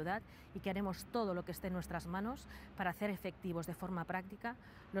nuestra ciudad y que haremos todo lo que esté en nuestras manos para hacer efectivos de forma práctica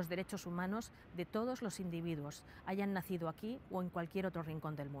los derechos humanos de todos los individuos, hayan nacido aquí o en cualquier otro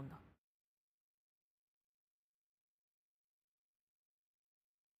rincón del mundo.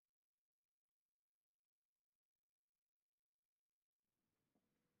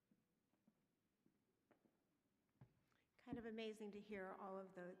 Kind of amazing to hear all of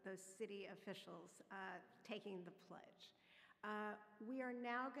those city officials taking the pledge. We are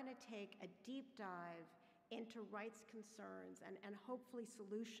now going to take a deep dive into rights concerns and hopefully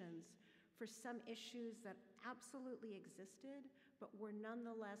solutions for some issues that absolutely existed, but were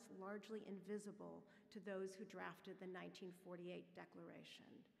nonetheless largely invisible to those who drafted the 1948 Declaration.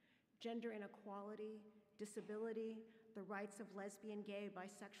 Gender inequality, disability, the rights of lesbian, gay,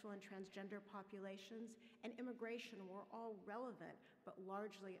 bisexual, and transgender populations, and immigration were all relevant, but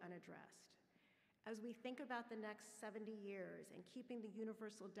largely unaddressed. As we think about the next 70 years and keeping the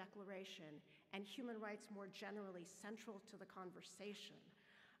Universal Declaration and human rights more generally central to the conversation,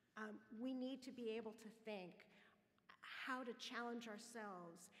 we need to be able to think how to challenge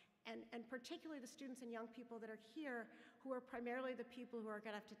ourselves, and particularly the students and young people that are here, who are primarily the people who are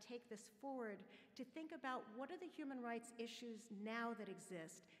going to have to take this forward, to think about what are the human rights issues now that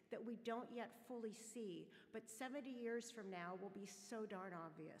exist that we don't yet fully see, but 70 years from now will be so darn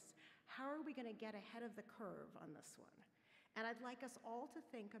obvious. How are we going to get ahead of the curve on this one? And I'd like us all to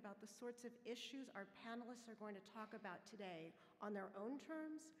think about the sorts of issues our panelists are going to talk about today on their own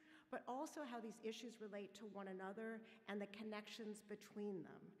terms, but also how these issues relate to one another and the connections between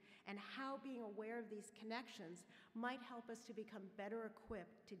them, and how being aware of these connections might help us to become better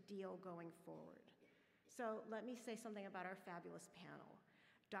equipped to deal going forward. So let me say something about our fabulous panel.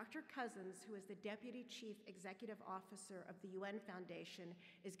 Dr. Cousens, who is the Deputy Chief Executive Officer of the UN Foundation,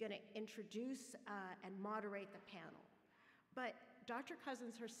 is going to introduce and moderate the panel. But Dr.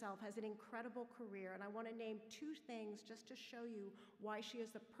 Cousens herself has an incredible career, and I want to name two things just to show you why she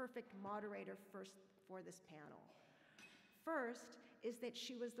is the perfect moderator for this panel. First is that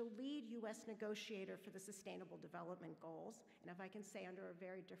she was the lead U.S. negotiator for the Sustainable Development Goals, and if I can say, under a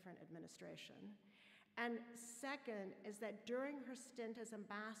very different administration. And second is that during her stint as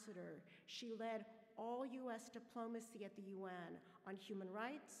ambassador, she led all U.S. diplomacy at the UN on human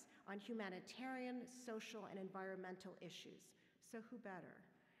rights, on humanitarian, social, and environmental issues. So who better?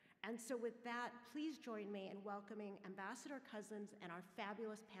 And so with that, please join me in welcoming Ambassador Cousens and our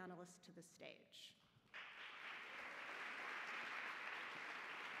fabulous panelists to the stage.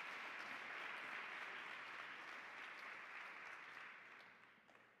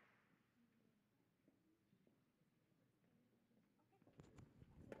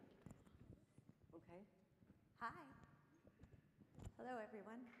 Okay. Hi. Hello,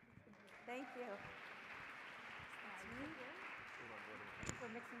 everyone. Thank you. It's me.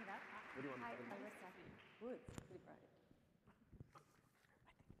 We're mixing it up. What do you want? Hi, Alyssa. Woods. Pretty bright.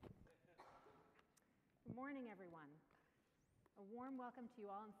 Good morning, everyone. A warm welcome to you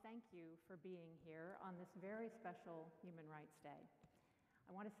all, and thank you for being here on this very special Human Rights Day.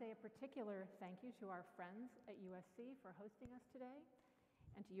 I want to say a particular thank you to our friends at USC for hosting us today,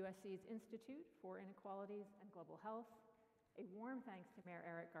 and to USC's Institute for Inequalities and Global Health. A warm thanks to Mayor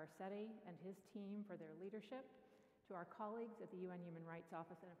Eric Garcetti and his team for their leadership, to our colleagues at the UN Human Rights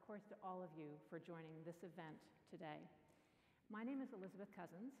Office, and of course to all of you for joining this event today. My name is Elizabeth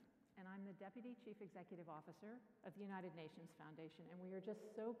Cousens, and I'm the Deputy Chief Executive Officer of the United Nations Foundation, and we are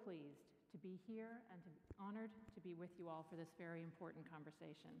just so pleased to be here and honored to be with you all for this very important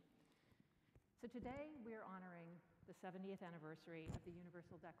conversation. So today we are honoring the 70th anniversary of the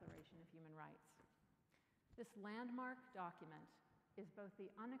Universal Declaration of Human Rights. This landmark document is both the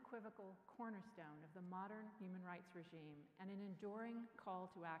unequivocal cornerstone of the modern human rights regime and an enduring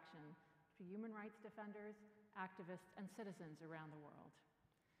call to action to human rights defenders, activists, and citizens around the world.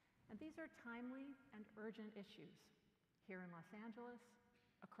 And these are timely and urgent issues here in Los Angeles,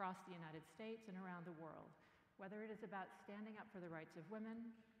 across the United States, and around the world, whether it is about standing up for the rights of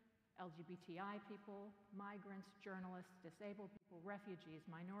women, LGBTI people, migrants, journalists, disabled people, refugees,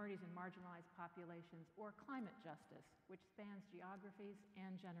 minorities and marginalized populations, or climate justice, which spans geographies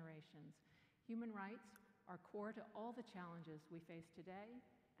and generations. Human rights are core to all the challenges we face today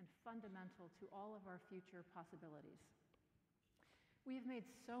and fundamental to all of our future possibilities. We have made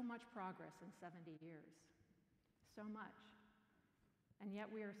so much progress in 70 years, so much. And yet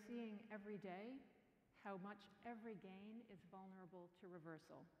we are seeing every day how much every gain is vulnerable to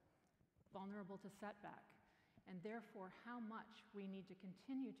reversal, vulnerable to setback, and therefore how much we need to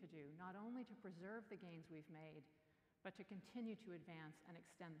continue to do, not only to preserve the gains we've made, but to continue to advance and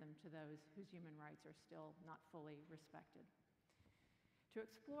extend them to those whose human rights are still not fully respected. To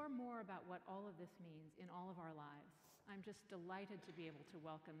explore more about what all of this means in all of our lives, I'm just delighted to be able to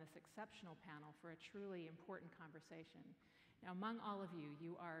welcome this exceptional panel for a truly important conversation. Now, among all of you,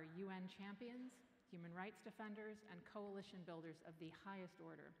 you are UN champions, human rights defenders, and coalition builders of the highest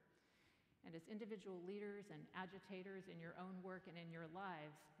order. And as individual leaders and agitators in your own work and in your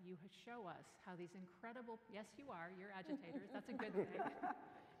lives, you show us how these incredible, yes you are, you're agitators, that's a good thing.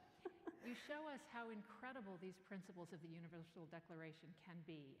 You show us how incredible these principles of the Universal Declaration can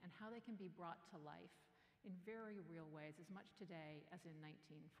be and how they can be brought to life in very real ways as much today as in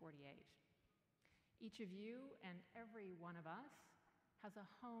 1948. Each of you and every one of us has a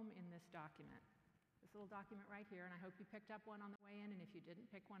home in this document. This little document right here, and I hope you picked up one on the way in, and if you didn't,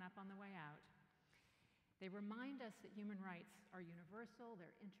 pick one up on the way out. They remind us that human rights are universal,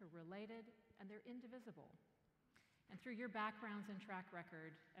 they're interrelated, and they're indivisible. And through your backgrounds and track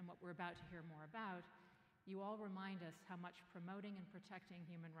record, and what we're about to hear more about, you all remind us how much promoting and protecting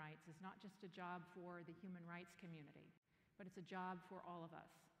human rights is not just a job for the human rights community, but it's a job for all of us,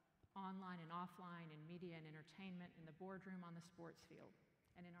 online and offline, in media and entertainment, in the boardroom, on the sports field,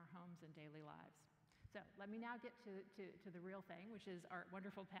 and in our homes and daily lives. So let me now get to the real thing, which is our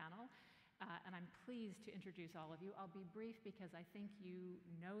wonderful panel, and I'm pleased to introduce all of you. I'll be brief because I think you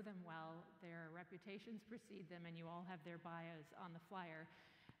know them well. Their reputations precede them, and you all have their bios on the flyer.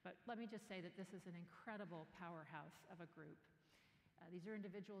 But let me just say that this is an incredible powerhouse of a group. These are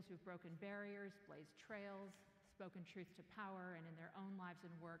individuals who've broken barriers, blazed trails, spoken truth to power, and in their own lives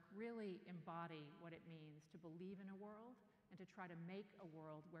and work really embody what it means to believe in a world and to try to make a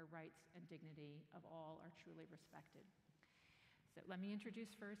world where rights and dignity of all are truly respected. So let me introduce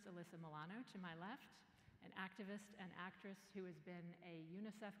first Alyssa Milano to my left, an activist and actress who has been a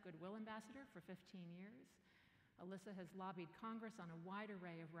UNICEF Goodwill Ambassador for 15 years. Alyssa has lobbied Congress on a wide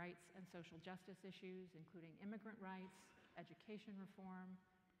array of rights and social justice issues, including immigrant rights, education reform,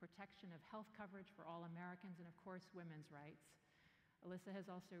 protection of health coverage for all Americans, and of course, women's rights. Alyssa has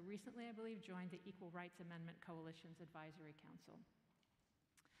also recently, I believe, joined the Equal Rights Amendment Coalition's Advisory Council.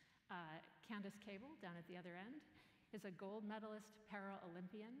 Candace Cable, down at the other end, is a gold medalist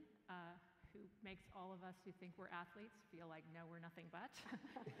Paralympian who makes all of us who think we're athletes feel like, no, we're nothing but.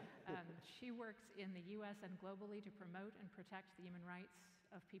 She works in the US and globally to promote and protect the human rights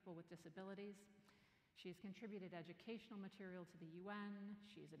of people with disabilities. She has contributed educational material to the UN.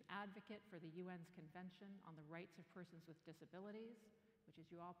 She is an advocate for the UN's Convention on the Rights of Persons with Disabilities, which, as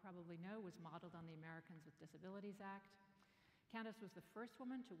you all probably know, was modeled on the Americans with Disabilities Act. Candace was the first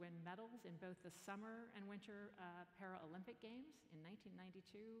woman to win medals in both the Summer and Winter Paralympic Games in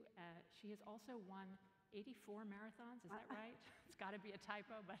 1992. She has also won 84 marathons, is that right? It's got to be a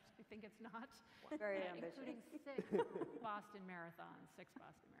typo, but I think it's not. Very ambitious. Including 6 Boston marathons, 6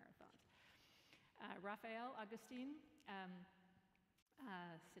 Boston marathons. Rafael Augustín,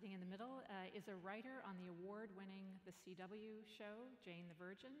 sitting in the middle, is a writer on the award-winning The CW show, Jane the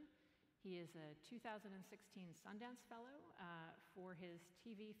Virgin. He is a 2016 Sundance Fellow for his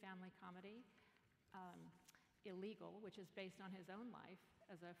TV family comedy, Illegal, which is based on his own life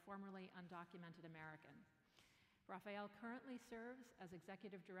as a formerly undocumented American. Rafael currently serves as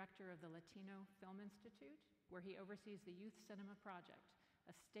Executive Director of the Latino Film Institute, where he oversees the Youth Cinema Project,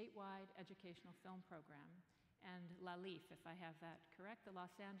 a statewide educational film program, and LALIF, if I have that correct, the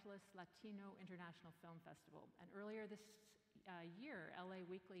Los Angeles Latino International Film Festival. And earlier this year, LA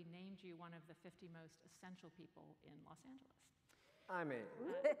Weekly named you one of the 50 most essential people in Los Angeles. I mean.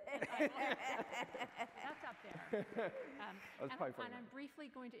 That's up there. That's probably funny. And I'm briefly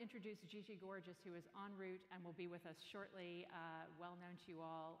going to introduce Gigi Gorgeous, who is en route and will be with us shortly, well known to you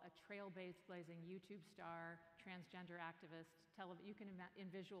all, a trailblazing YouTube star, transgender activist. You can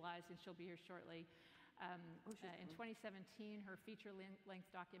visualize, and she'll be here shortly. In 2017, her feature-length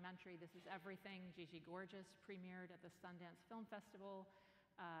documentary, This Is Everything, Gigi Gorgeous, premiered at the Sundance Film Festival.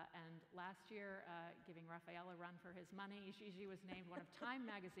 And last year, giving Rafael a run for his money, Gigi was named one of Time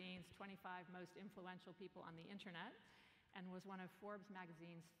Magazine's 25 most influential people on the internet and was one of Forbes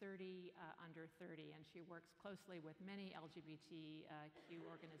Magazine's 30 under 30. And she works closely with many LGBTQ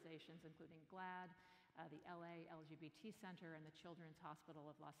organizations, including GLAAD, the LA LGBT Center, and the Children's Hospital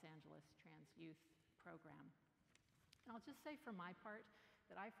of Los Angeles Trans Youth Program. And I'll just say for my part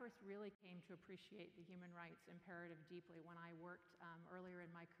that I first really came to appreciate the human rights imperative deeply when I worked earlier in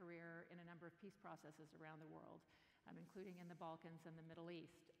my career in a number of peace processes around the world, including in the Balkans and the Middle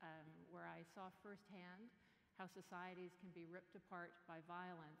East, where I saw firsthand how societies can be ripped apart by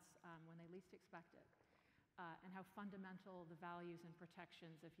violence when they least expect it, and how fundamental the values and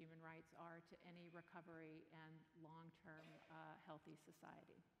protections of human rights are to any recovery and long-term healthy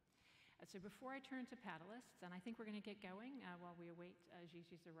society. So before I turn to panelists, and I think we're going to get going while we await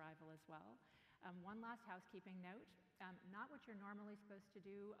Gigi's arrival as well, one last housekeeping note, not what you're normally supposed to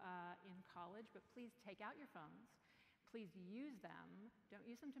do in college, but please take out your phones. Please use them. Don't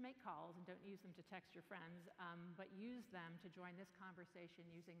use them to make calls and don't use them to text your friends, but use them to join this conversation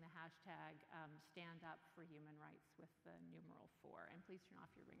using the hashtag #StandUpForHumanRights with the numeral 4. And please turn off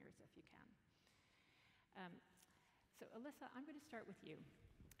your ringers if you can. So Alyssa, I'm going to start with you.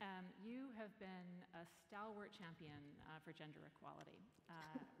 You have been a stalwart champion for gender equality,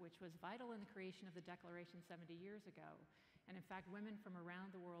 which was vital in the creation of the Declaration 70 years ago. And in fact, women from around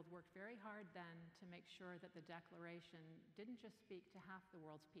the world worked very hard then to make sure that the Declaration didn't just speak to half the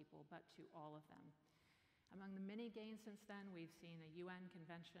world's people, but to all of them. Among the many gains since then, we've seen a UN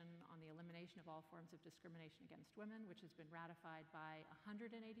Convention on the Elimination of All Forms of Discrimination Against Women, which has been ratified by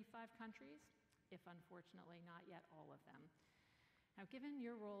 185 countries, if unfortunately not yet all of them. Now, given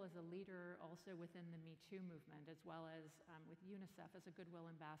your role as a leader also within the Me Too movement, as well as with UNICEF as a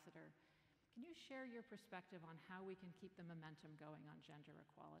Goodwill Ambassador, can you share your perspective on how we can keep the momentum going on gender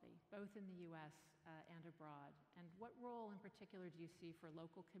equality, both in the US and abroad? And what role in particular do you see for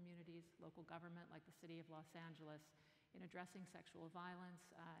local communities, local government like the City of Los Angeles, in addressing sexual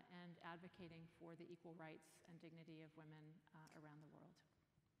violence and advocating for the equal rights and dignity of women around the world?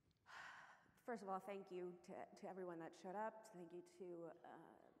 First of all, thank you to everyone that showed up. Thank you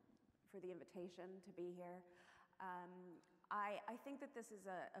for the invitation to be here. I think that this is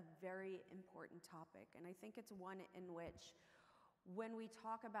a very important topic, and I think it's one in which, when we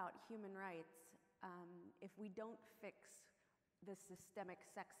talk about human rights, if we don't fix the systemic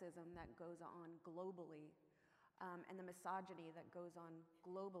sexism that goes on globally and the misogyny that goes on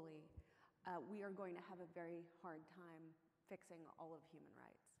globally, we are going to have a very hard time fixing all of human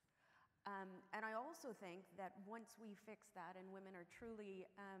rights. And I also think that once we fix that and women are truly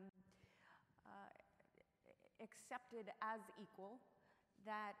accepted as equal,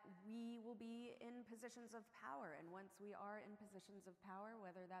 that we will be in positions of power. And once we are in positions of power,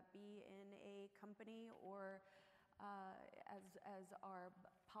 whether that be in a company or as our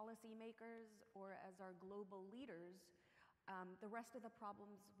policymakers or as our global leaders, the rest of the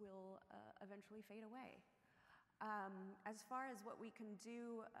problems will eventually fade away. As far as what we can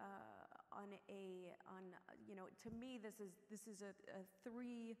do to me, this is a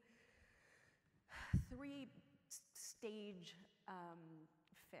three-stage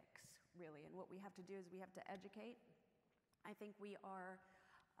fix, really. And what we have to do is we have to educate. I think we are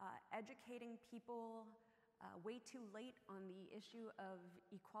educating people way too late on the issue of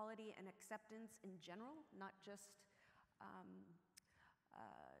equality and acceptance in general, not just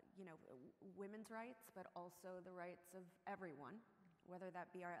women's rights, but also the rights of everyone, whether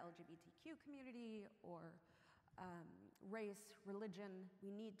that be our LGBTQ community or race, religion.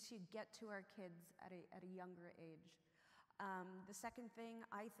 We need to get to our kids at a younger age. The second thing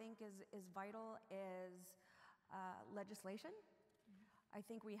I think is vital is legislation. I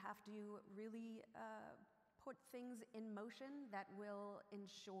think we have to really put things in motion that will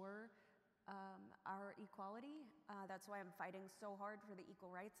ensure our equality. That's why I'm fighting so hard for the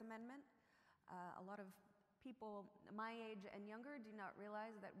Equal Rights Amendment. A lot of people my age and younger do not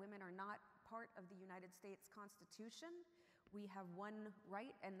realize that women are not part of the United States Constitution. We have one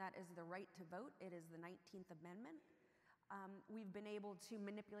right, and that is the right to vote. It is the 19th Amendment. We've been able to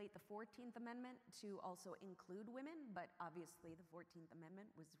manipulate the 14th Amendment to also include women, but obviously the 14th Amendment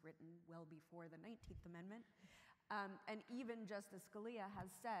was written well before the 19th Amendment. And even Justice Scalia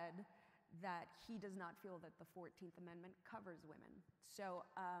has said that he does not feel that the 14th Amendment covers women. So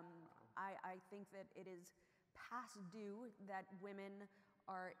I think that it is past due that women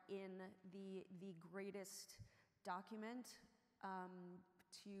are in the greatest document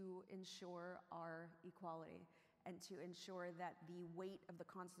to ensure our equality and to ensure that the weight of the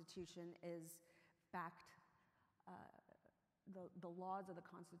Constitution is backed, the laws of the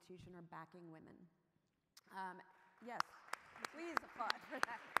Constitution are backing women. Yes, please applaud for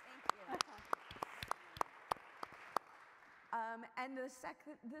that. Thank you. And the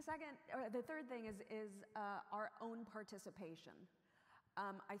third thing is our own participation.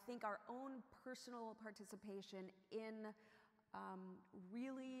 I think our own personal participation in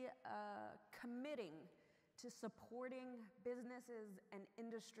really committing to supporting businesses and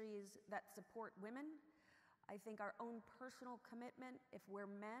industries that support women. I think our own personal commitment, if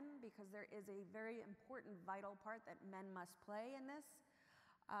we're men, because there is a very important, vital part that men must play in this.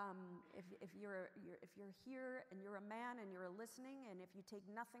 If you're here and you're a man and you're listening, and if you take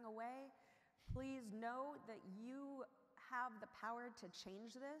nothing away, please know that you have the power to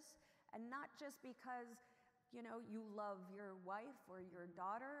change this, and not just because you love your wife or your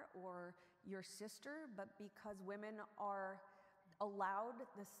daughter or your sister, but because women are allowed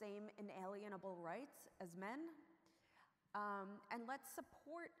the same inalienable rights as men. And let's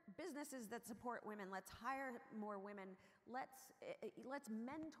support businesses that support women. Let's hire more women. Let's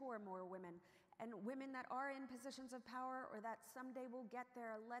mentor more women. And women that are in positions of power or that someday will get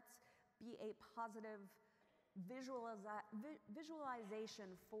there, let's be a positive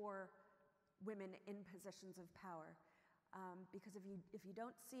visualization for women in positions of power. Because if you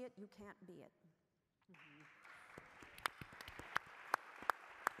don't see it, you can't be it. Mm-hmm.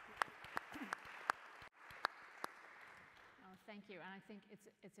 Thank you, and I think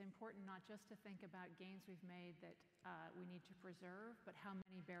it's important not just to think about gains we've made that we need to preserve, but how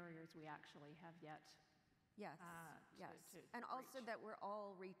many barriers we actually have yet. Yes, and also that we're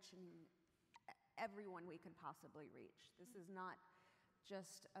all reaching everyone we can possibly reach. This is not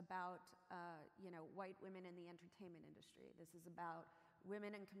just about white women in the entertainment industry. This is about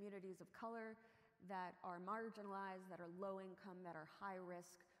women in communities of color that are marginalized, that are low income, that are high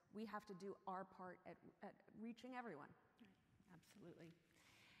risk. We have to do our part at reaching everyone. Absolutely.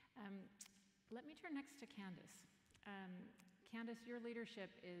 Let me turn next to Candace. Candace, your leadership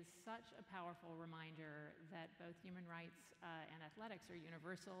is such a powerful reminder that both human rights and athletics are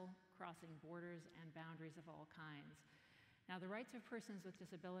universal, crossing borders and boundaries of all kinds. Now, the rights of persons with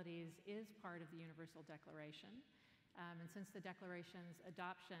disabilities is part of the Universal Declaration. And since the Declaration's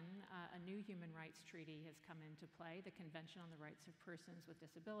adoption, a new human rights treaty has come into play, the Convention on the Rights of Persons with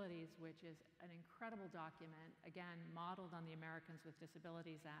Disabilities, which is an incredible document, again, modeled on the Americans with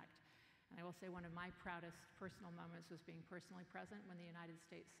Disabilities Act. And I will say one of my proudest personal moments was being personally present when the United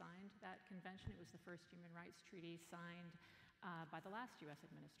States signed that convention. It was the first human rights treaty signed by the last US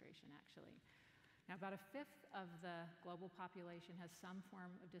administration, actually. Now, about a fifth of the global population has some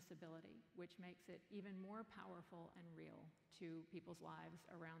form of disability, which makes it even more powerful and real to people's lives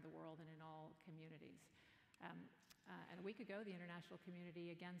around the world and in all communities. And a week ago, the international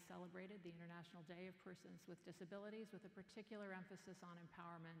community again celebrated the International Day of Persons with Disabilities with a particular emphasis on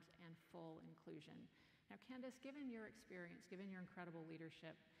empowerment and full inclusion. Now, Candace, given your experience, given your incredible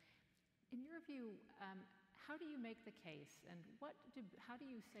leadership, in your view, how do you make the case, and how do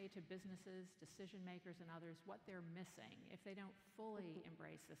you say to businesses, decision makers, and others what they're missing if they don't fully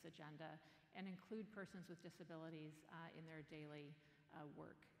embrace this agenda and include persons with disabilities in their daily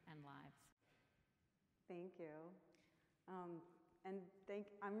work and lives? Thank you.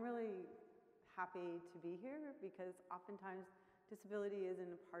 I'm really happy to be here because oftentimes disability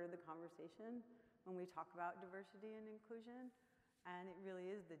isn't a part of the conversation when we talk about diversity and inclusion. And it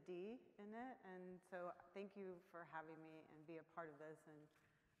really is the D in it. And so thank you for having me and be a part of this,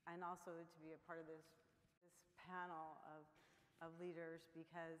 and also to be a part of this panel of leaders,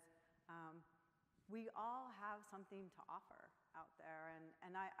 because we all have something to offer out there.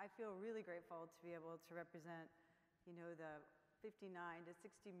 And I feel really grateful to be able to represent, the 59 to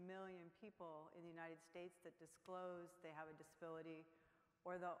 60 million people in the United States that disclose they have a disability,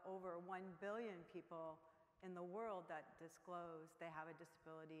 or the over 1 billion people in the world that disclose they have a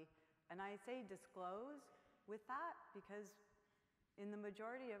disability. And I say disclose with that because in the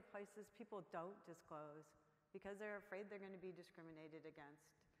majority of places people don't disclose because they're afraid they're going to be discriminated against.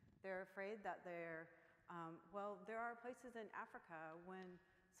 They're afraid that there are places in Africa when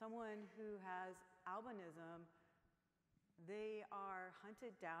someone who has albinism, they are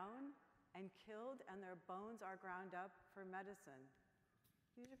hunted down and killed and their bones are ground up for medicine.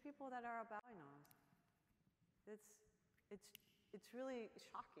 These are people that are albinos. it's really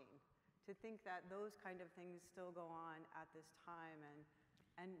shocking to think that those kind of things still go on at this time.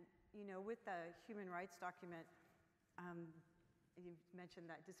 And you know, with the human rights document, you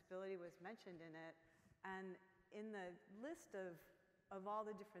mentioned that disability was mentioned in it, and in the list of all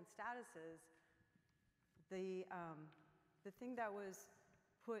the different statuses, the thing that was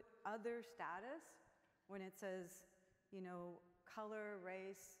put other status, when it says, you know, color,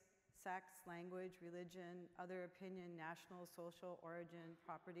 race, sex, language, religion, other opinion, national, social origin,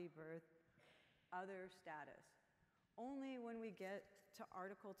 property, birth, other status. Only when we get to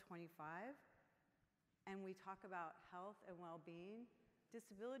Article 25 and we talk about health and well-being,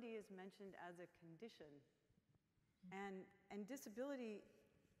 disability is mentioned as a condition. And disability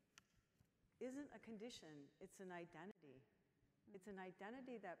isn't a condition, it's an identity. It's an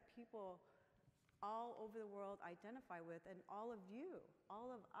identity that people all over the world identify with, and all of you, all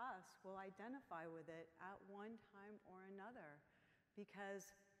of us will identify with it at one time or another.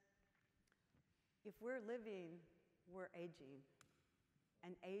 Because if we're living, we're aging,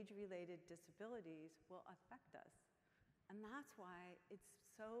 and age-related disabilities will affect us. And that's why it's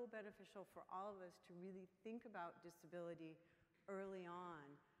so beneficial for all of us to really think about disability early on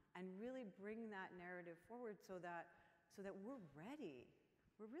and really bring that narrative forward so that we're ready.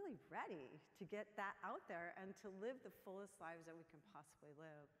 We're really ready to get that out there and to live the fullest lives that we can possibly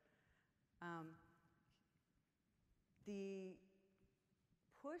live. The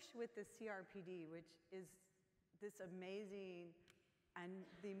push with the CRPD, which is this amazing and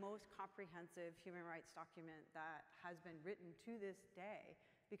the most comprehensive human rights document that has been written to this day,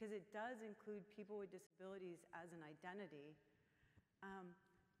 because it does include people with disabilities as an identity,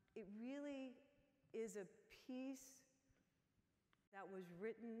 it really is a piece that was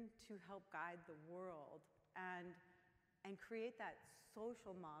written to help guide the world and create that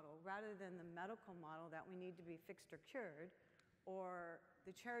social model rather than the medical model that we need to be fixed or cured, or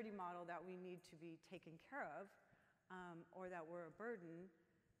the charity model that we need to be taken care of, or that we're a burden,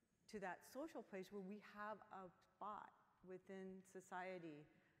 to that social place where we have a spot within society,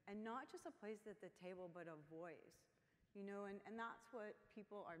 and not just a place at the table, but a voice. You know, and that's what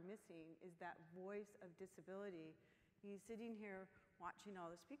people are missing, is that voice of disability. You're sitting here watching all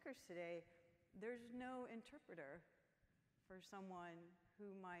the speakers today, there's no interpreter for someone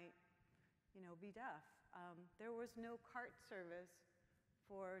who might, you know, be deaf. There was no cart service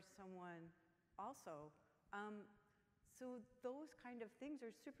for someone also. So those kind of things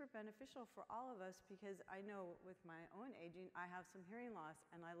are super beneficial for all of us, because I know with my own aging, I have some hearing loss,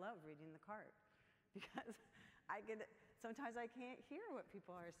 and I love reading the cart because sometimes I can't hear what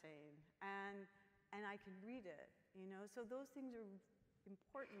people are saying, and I can read it, you know? So those things are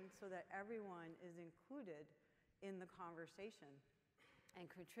important so that everyone is included in the conversation and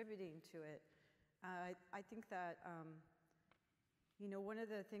contributing to it. I think that, you know, one of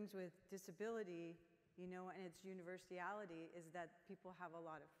the things with disability, you know, and its universality, is that people have a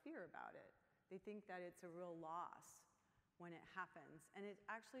lot of fear about it. They think that it's a real loss when it happens. And it's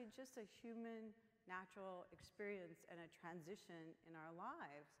actually just a human, natural experience and a transition in our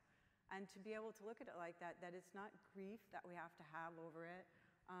lives. And to be able to look at it like that, that it's not grief that we have to have over it.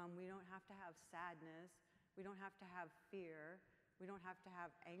 We don't have to have sadness. We don't have to have fear. We don't have to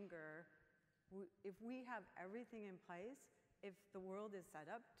have anger. If we have everything in place, if the world is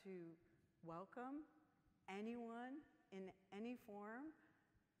set up to welcome anyone in any form,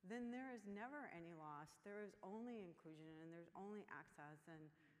 then there is never any loss. There is only inclusion, and there's only access.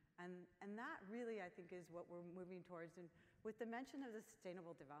 And that really, I think, is what we're moving towards. And with the mention of the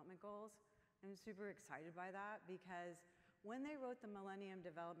Sustainable Development Goals, I'm super excited by that, because when they wrote the Millennium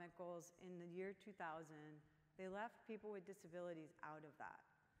Development Goals in the year 2000, they left people with disabilities out of that.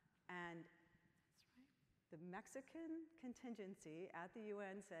 And the Mexican contingency at the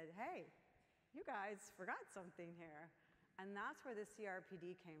UN said, hey, you guys forgot something here. And that's where the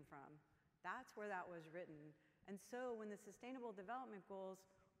CRPD came from. That's where that was written. And so when the Sustainable Development Goals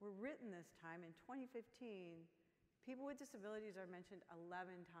were written this time in 2015, people with disabilities are mentioned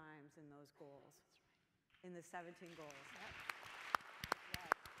 11 times in those goals, in the 17 goals. Yes.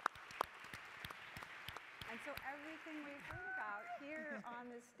 And so everything we've heard about here on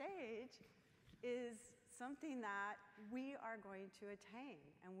the stage is something that we are going to attain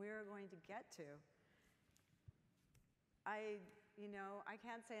and we're going to get to. I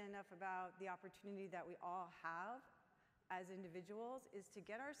can't say enough about the opportunity that we all have as individuals is to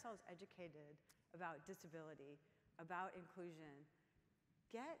get ourselves educated about disability, about inclusion.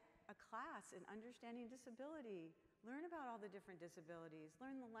 Get a class in understanding disability. Learn about all the different disabilities.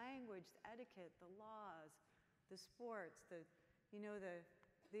 Learn the language, the etiquette, the laws, the sports, the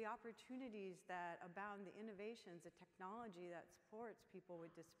the opportunities that abound, the innovations, the technology that supports people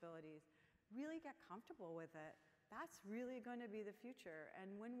with disabilities, really get comfortable with it. That's really going to be the future.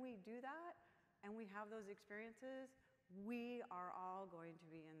 And when we do that and we have those experiences, we are all going to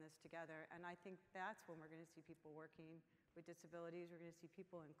be in this together. And I think that's when we're going to see people working with disabilities. We're going to see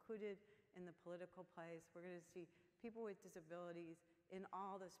people included in the political place. We're going to see people with disabilities in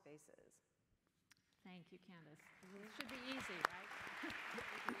all the spaces. Thank you, Candace. It should be easy, right?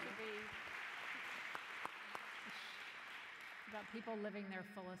 It should be about people living their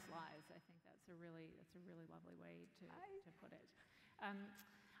fullest lives. I think that's a really lovely way to put it.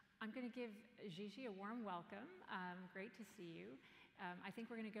 I'm going to give Gigi a warm welcome. Great to see you. I think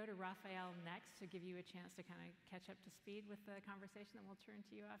we're going to go to Rafael next to give you a chance to kind of catch up to speed with the conversation, and we'll turn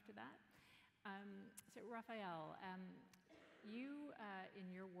to you after that. So Rafael, you in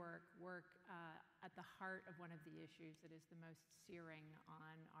your work at the heart of one of the issues that is the most searing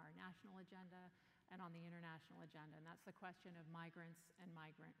on our national agenda and on the international agenda, and that's the question of migrants and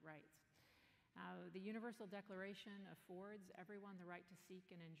migrant rights. The Universal Declaration affords everyone the right to seek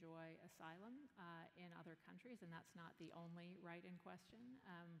and enjoy asylum in other countries, and that's not the only right in question,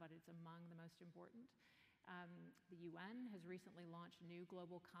 but it's among the most important. The UN has recently launched new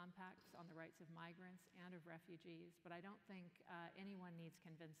global compacts on the rights of migrants and of refugees, but I don't think anyone needs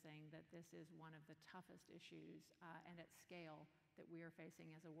convincing that this is one of the toughest issues and at scale that we are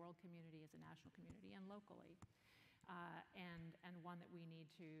facing as a world community, as a national community, and locally. And one that we need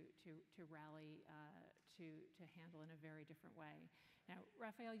to rally to handle in a very different way. Now,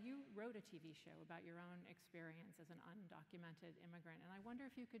 Rafael, you wrote a TV show about your own experience as an undocumented immigrant, and I wonder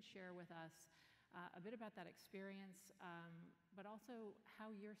if you could share with us a bit about that experience, but also how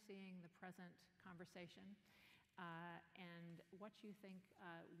you're seeing the present conversation and what you think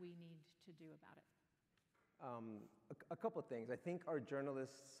we need to do about it. A couple of things. I think our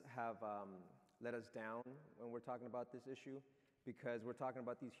journalists have let us down when we're talking about this issue, because we're talking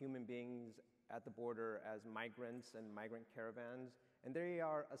about these human beings at the border as migrants and migrant caravans, and they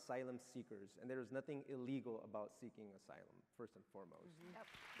are asylum seekers, and there is nothing illegal about seeking asylum, first and foremost. Mm-hmm. Yep.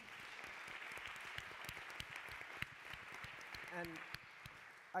 And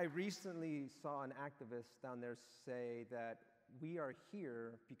I recently saw an activist down there say that we are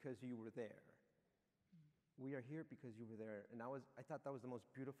here because you were there. We are here because you were there. And I thought that was the most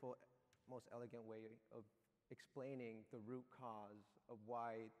beautiful, most elegant way of explaining the root cause of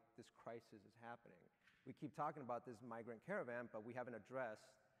why this crisis is happening. We keep talking about this migrant caravan, but we haven't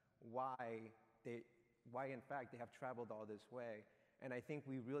addressed why in fact they have traveled all this way. And I think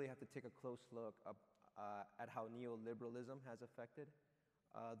we really have to take a close look at how neoliberalism has affected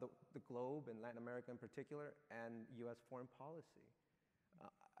the globe, and Latin America in particular, and U.S. foreign policy.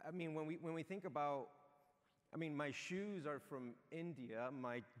 I mean, when we think about, I mean, my shoes are from India,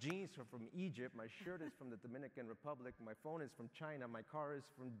 my jeans are from Egypt, my shirt is from the Dominican Republic, my phone is from China, my car is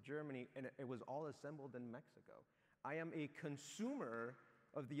from Germany, and it was all assembled in Mexico. I am a consumer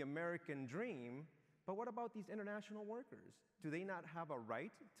of the American dream, but what about these international workers? Do they not have a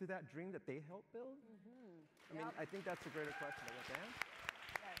right to that dream that they helped build? Mm-hmm. I mean, I think that's a greater question to look at.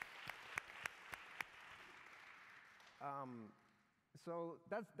 Yes. So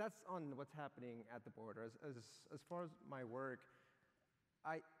that's on what's happening at the border. As far as my work,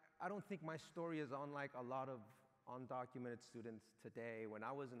 I don't think my story is unlike a lot of undocumented students today. When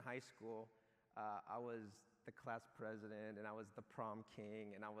I was in high school, I was the class president, and I was the prom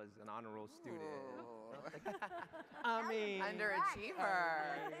king, and I was an honor roll student. I mean,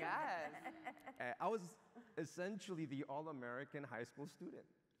 underachiever. Yes. I was essentially the all-American high school student.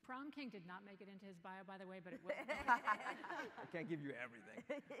 Prom king did not make it into his bio, by the way, but it will. I can't give you everything.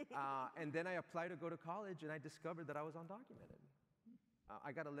 And then I applied to go to college, and I discovered that I was undocumented.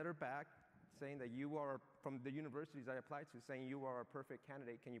 I got a letter back saying that you are, from the universities I applied to, saying you are a perfect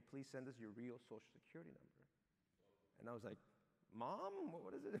candidate. Can you please send us your real social security number? And I was like, Mom,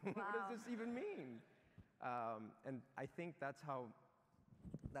 what is it? Wow. What does this even mean? And I think that's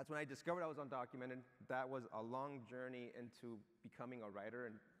when I discovered I was undocumented. That was a long journey into becoming a writer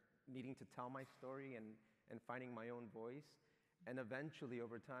and needing to tell my story and finding my own voice. And eventually,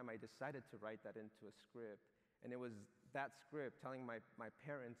 over time, I decided to write that into a script. And it was that script telling my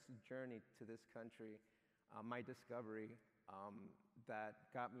parents' journey to this country, my discovery, that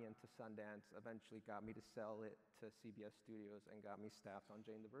got me into Sundance, eventually got me to sell it to CBS Studios, and got me staffed on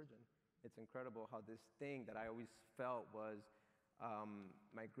Jane the Virgin. It's incredible how this thing that I always felt was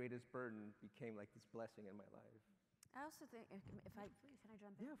my greatest burden became like this blessing in my life. I also think, if I, please, can I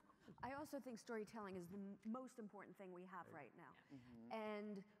jump in? Yeah, of course. I also think storytelling is the most important thing we have right now. Mm-hmm.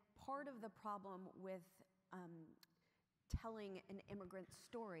 And part of the problem with telling an immigrant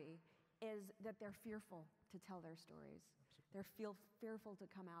story is that they're fearful to tell their stories. They're fearful to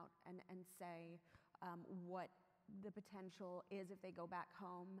come out and say what the potential is if they go back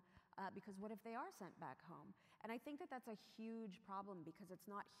home, because what if they are sent back home? And I think that that's a huge problem because it's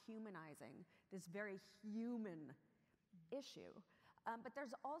not humanizing this very human issue. But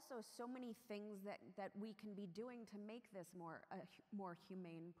there's also so many things that we can be doing to make this more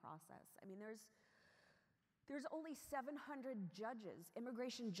humane process. I mean, there's only 700 judges,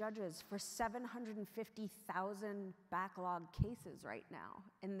 immigration judges, for 750,000 backlog cases right now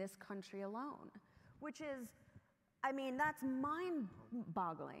in this country alone, which is, I mean, that's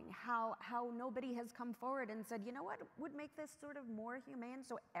mind-boggling how nobody has come forward and said, you know what would make this sort of more humane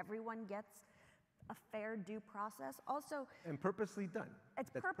so everyone gets a fair due process. Also, and purposely done.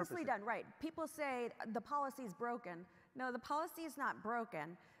 It's purposely done, right. People say the policy is broken. No, the policy is not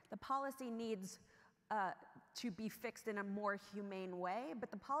broken. The policy needs to be fixed in a more humane way,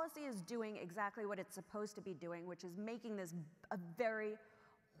 but the policy is doing exactly what it's supposed to be doing, which is making this a very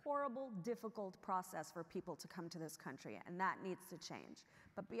horrible, difficult process for people to come to this country, and that needs to change.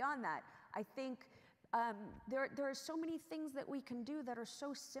 But beyond that, I think there are so many things that we can do that are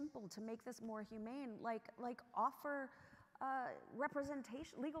so simple to make this more humane, like offer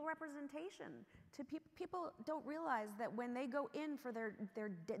representation, legal representation to people. People don't realize that when they go in for their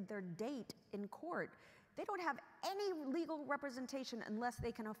date in court, they don't have any legal representation unless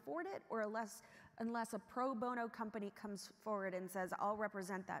they can afford it, or unless a pro bono company comes forward and says, I'll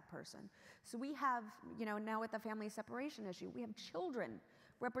represent that person. So we have, you know, now with the family separation issue, we have children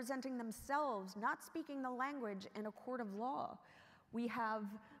representing themselves, not speaking the language in a court of law. We have,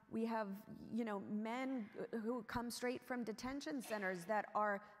 you know, men who come straight from detention centers that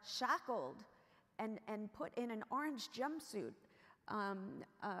are shackled and put in an orange jumpsuit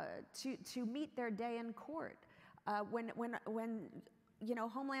to meet their day in court. When you know,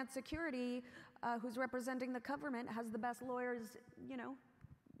 Homeland Security, who's representing the government, has the best lawyers, you know,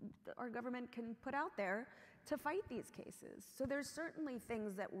 our government can put out there to fight these cases. So there's certainly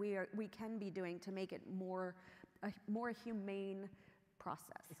things that we can be doing to make it a more humane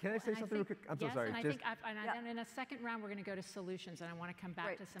process. Can I say something real quick? I'm so sorry. And I think and in a second round, we're going to go to solutions, and I want to come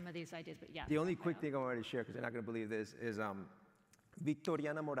back to some of these ideas. But yeah. The only quick thing I wanted to share, because you're not going to believe this, is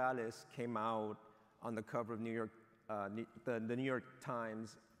Victoriana Morales came out on the cover of the New York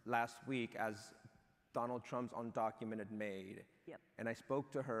Times last week as Donald Trump's undocumented maid. Yep. And I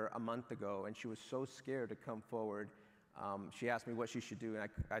spoke to her a month ago, and she was so scared to come forward. She asked me what she should do, and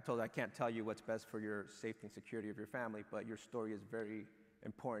I told her I can't tell you what's best for your safety and security of your family, but your story is very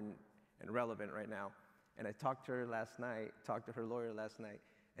important and relevant right now. And I talked to her lawyer last night,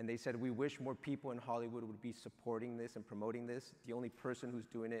 and they said, we wish more people in Hollywood would be supporting this and promoting this. The only person who's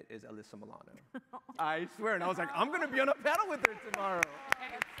doing it is Alyssa Milano. I swear. And I was like, I'm going to be on a panel with her tomorrow.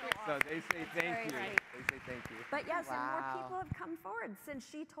 So they say thank you. They say thank you. But yes, and more people have come forward since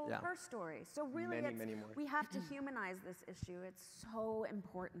she told her story. So really, many more. We have to humanize this issue. It's so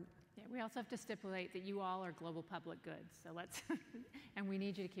important. Yeah, we also have to stipulate that you all are global public goods. So let's, and we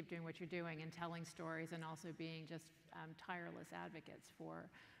need you to keep doing what you're doing and telling stories, and also being just tireless advocates for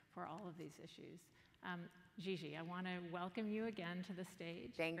all of these issues. Gigi, I want to welcome you again to the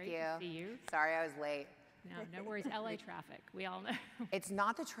stage. Thank Great you. to see you. Sorry I was late. No worries. LA traffic. We all know. It's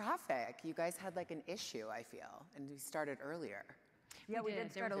not the traffic. You guys had like an issue, I feel, and we started earlier. Yeah, we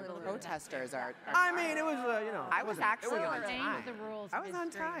did start a little. Protesters are. I mean, it was, you know. I was actually on time. The rules I was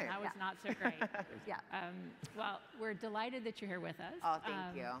on time. That was not so great. Yeah. Well, we're delighted that you're here with us. Oh,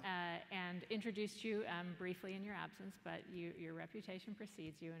 thank you. And introduced you briefly in your absence, but your reputation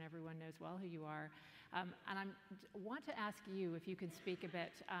precedes you, and everyone knows well who you are. And I want to ask you if you can speak a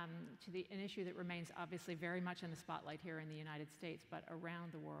bit to an issue that remains obviously very much in the spotlight here in the United States, but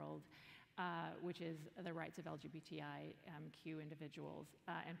around the world, which is the rights of LGBTIQ individuals,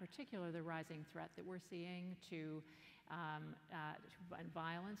 in particular the rising threat that we're seeing to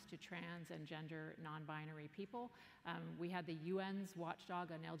violence to trans and gender non-binary people. We had the UN's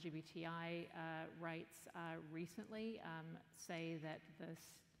watchdog on LGBTI rights recently say that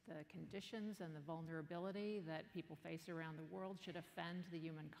the conditions and the vulnerability that people face around the world should offend the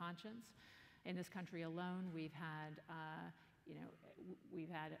human conscience. In this country alone, we've had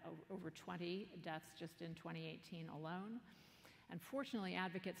over 20 deaths just in 2018 alone. And fortunately,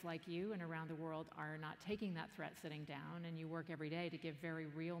 advocates like you and around the world are not taking that threat sitting down, and you work every day to give very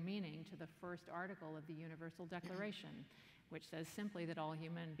real meaning to the first article of the Universal Declaration, which says simply that all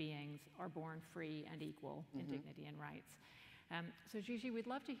human beings are born free and equal in dignity and rights. So Gigi, we'd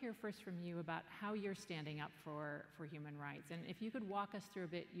love to hear first from you about how you're standing up for human rights. And if you could walk us through a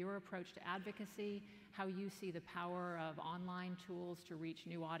bit your approach to advocacy, how you see the power of online tools to reach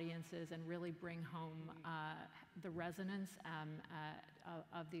new audiences and really bring home the resonance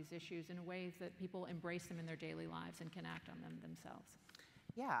of these issues in ways that people embrace them in their daily lives and can act on them themselves.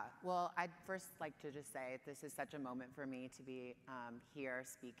 Yeah, well, I'd first like to just say this is such a moment for me to be here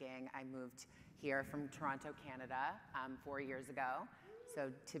speaking. I moved here from Toronto, Canada 4 years ago.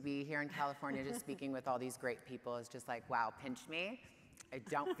 So to be here in California just speaking with all these great people is just like, wow, pinch me. I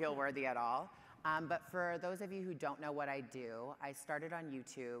don't feel worthy at all. But for those of you who don't know what I do, I started on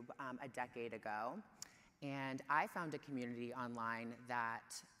YouTube a decade ago. And I found a community online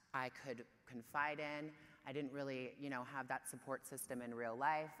that I could confide in. I didn't really, have that support system in real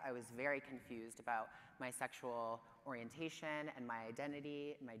life. I was very confused about my sexual orientation and my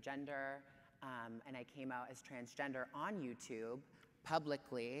identity, my gender. And I came out as transgender on YouTube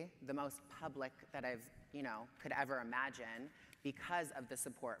publicly, the most public that I've, could ever imagine because of the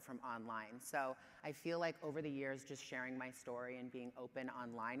support from online. So I feel like over the years, just sharing my story and being open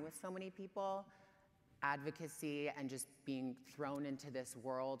online with so many people, advocacy and just being thrown into this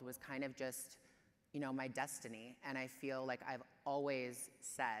world was kind of just, my destiny. And I feel like I've always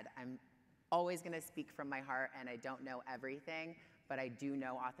said, I'm always gonna speak from my heart and I don't know everything, but I do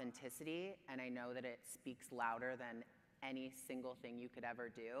know authenticity and I know that it speaks louder than any single thing you could ever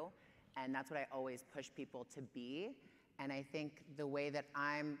do. And that's what I always push people to be. And I think the way that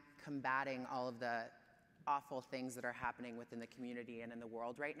I'm combating all of the awful things that are happening within the community and in the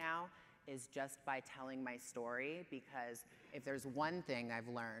world right now is just by telling my story, because if there's one thing I've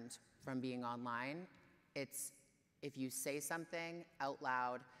learned from being online, it's if you say something out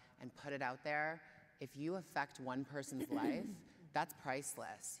loud and put it out there, if you affect one person's life, that's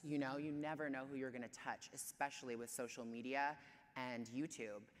priceless. You never know who you're gonna touch, especially with social media and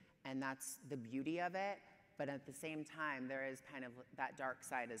YouTube. And that's the beauty of it, but at the same time, there is kind of that dark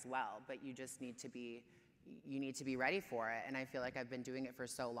side as well, but you just need to be ready for it. And I feel like I've been doing it for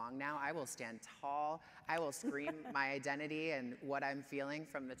so long now. I will stand tall. I will scream my identity and what I'm feeling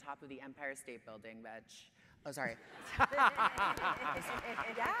from the top of the Empire State Building, bitch. Oh, sorry. Yeah.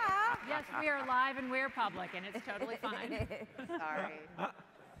 Yes, we are live and we're public, and it's totally fine. Sorry.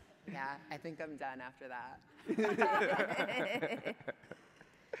 Yeah, I think I'm done after that.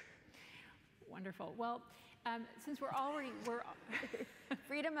 Wonderful. Well, since we're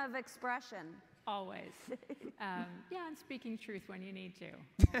freedom of expression. Always. Yeah, and speaking truth when you need to,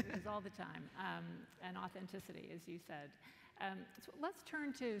 is all the time, and authenticity, as you said. So let's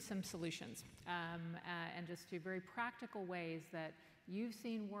turn to some solutions and just to very practical ways that you've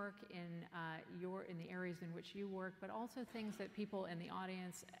seen work in the areas in which you work, but also things that people in the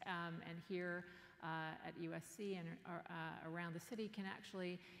audience and here at USC and around the city can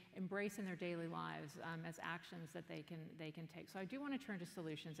actually embrace in their daily lives as actions that they can take. So I do want to turn to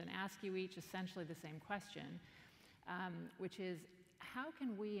solutions and ask you each essentially the same question, which is, how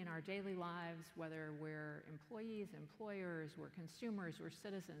can we in our daily lives, whether we're employees, employers, we're consumers, we're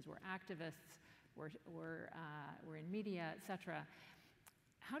citizens, we're activists, we're in media, et cetera,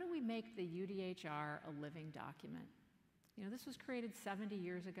 how do we make the UDHR a living document? This was created 70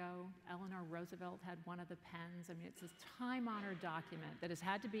 years ago. Eleanor Roosevelt had one of the pens. I mean, it's this time-honored document that has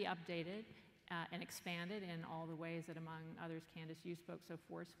had to be updated and expanded in all the ways that, among others, Candace, you spoke so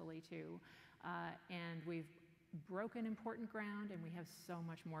forcefully to. And we've broken important ground, and we have so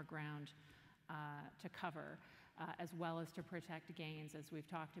much more ground to cover, as well as to protect gains, as we've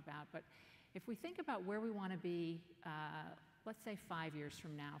talked about. But if we think about where we want to be, let's say 5 years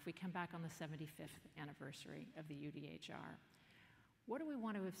from now, if we come back on the 75th anniversary of the UDHR, what do we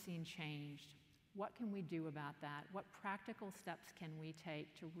want to have seen changed? What can we do about that? What practical steps can we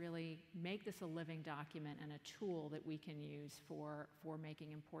take to really make this a living document and a tool that we can use for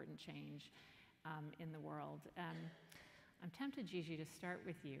making important change in the world? I'm tempted, Gigi, to start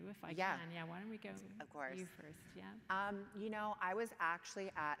with you, if I can. Yeah, why don't we go of course. You first, yeah? I was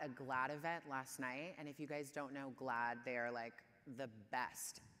actually at a GLAAD event last night, and if you guys don't know GLAAD, they are like the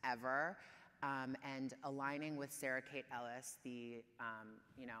best ever. And aligning with Sarah Kate Ellis, the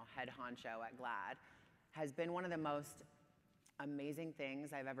head honcho at GLAAD, has been one of the most amazing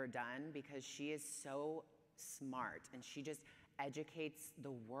things I've ever done, because she is so smart and she just educates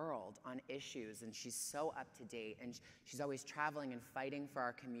the world on issues, and she's so up to date, and she's always traveling and fighting for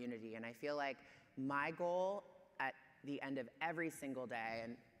our community. And I feel like my goal at the end of every single day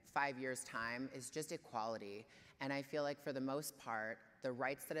in 5 years' time is just equality. And I feel like for the most part, the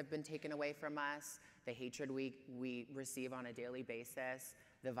rights that have been taken away from us, the hatred we receive on a daily basis,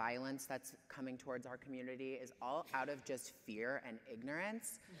 the violence that's coming towards our community is all out of just fear and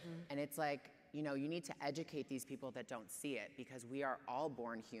ignorance. And it's like, you know, you need to educate these people that don't see it, because we are all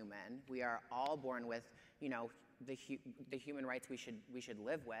born human. We are all born with, you know, the human rights we should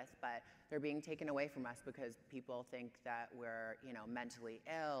live with, but they're being taken away from us because people think that we're, you know, mentally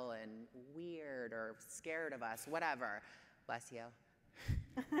ill and weird or scared of us, whatever. Bless you.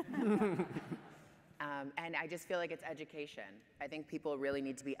 And I just feel like it's education. I think people really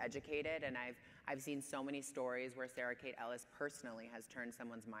need to be educated, and I've seen so many stories where Sarah Kate Ellis personally has turned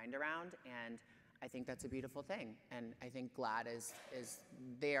someone's mind around, and I think that's a beautiful thing. And I think GLAAD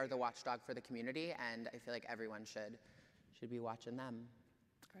they are the watchdog for the community, and I feel like everyone should be watching them.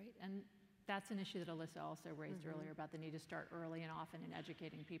 Great, and that's an issue that Alyssa also raised earlier about the need to start early and often in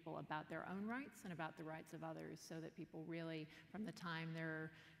educating people about their own rights and about the rights of others, so that people really, from the time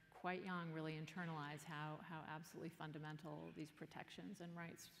they're quite young, really internalize how absolutely fundamental these protections and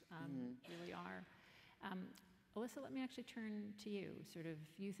rights really are. Alyssa, let me actually turn to you. Sort of,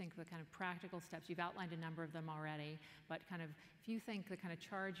 you think the kind of practical steps, you've outlined a number of them already, but kind of, if you think the kind of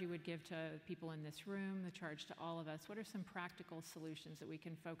charge you would give to people in this room, the charge to all of us, what are some practical solutions that we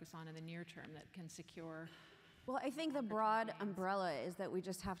can focus on in the near term that can secure? Well, I think the broad umbrella is that we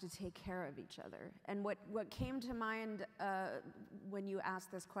just have to take care of each other. And what came to mind when you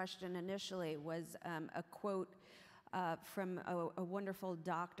asked this question initially was a quote from a wonderful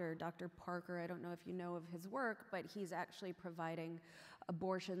doctor, Dr. Parker. I don't know if you know of his work, but he's actually providing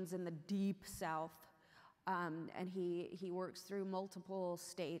abortions in the deep South. And he works through multiple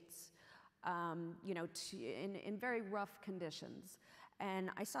states, you know, in very rough conditions.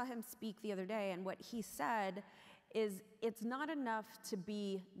 And I saw him speak the other day, and what he said is, it's not enough to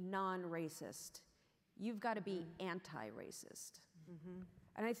be non-racist. You've got to be anti-racist.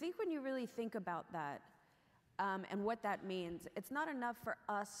 And I think when you really think about that, and what that means, it's not enough for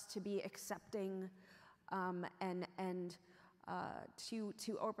us to be accepting and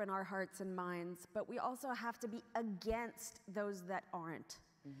to open our hearts and minds, but we also have to be against those that aren't.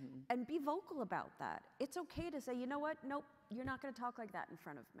 And be vocal about that. It's okay to say, you know what, nope, you're not gonna talk like that in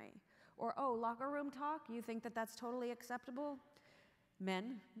front of me. Or, oh, locker room talk, you think that that's totally acceptable?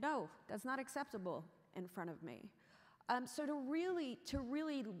 Men, no, that's not acceptable in front of me. So to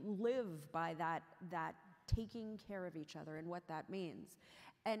really live by that taking care of each other and what that means.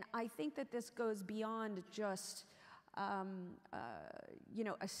 And I think that this goes beyond just you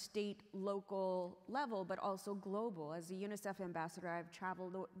know, a state, local level, but also global. As a UNICEF ambassador, I've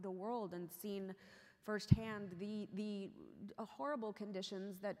traveled the world and seen firsthand the horrible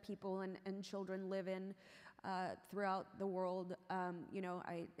conditions that people and children live in throughout the world. You know,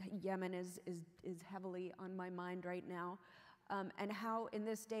 Yemen is heavily on my mind right now, and how in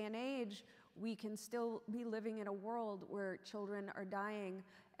this day and age we can still be living in a world where children are dying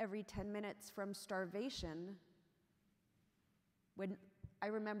every 10 minutes from starvation. When I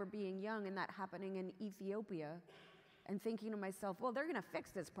remember being young and that happening in Ethiopia and thinking to myself, well, they're gonna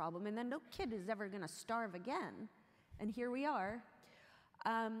fix this problem and then no kid is ever gonna starve again. And here we are.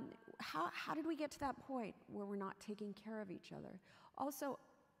 How did we get to that point where we're not taking care of each other? Also,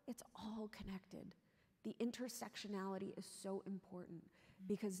 it's all connected. The intersectionality is so important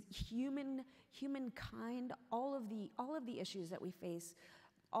because humankind, all of the issues that we face,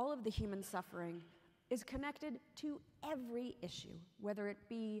 all of the human suffering is connected to every issue, whether it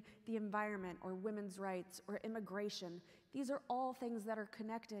be the environment or women's rights or immigration. These are all things that are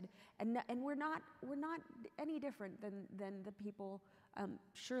connected, and we're not any different than the people.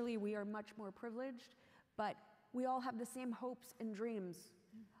 Surely we are much more privileged, but we all have the same hopes and dreams,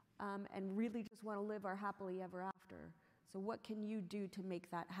 and really just want to live our happily ever after. So what can you do to make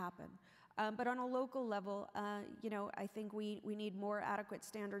that happen? But on a local level, you know, I think we need more adequate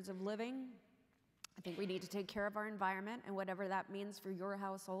standards of living. I think we need to take care of our environment, and whatever that means for your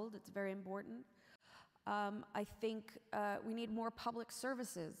household, it's very important. I think we need more public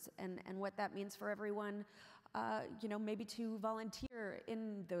services, and what that means for everyone, you know, maybe to volunteer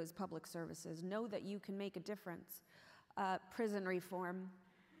in those public services, know that you can make a difference. Prison reform.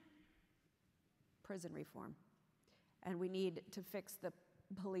 And we need to fix the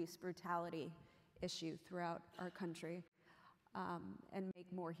police brutality issue throughout our country, and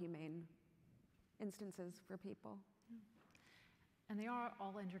make more humane instances for people. And they are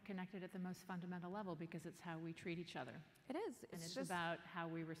all interconnected at the most fundamental level because it's how we treat each other. It is. And it's about how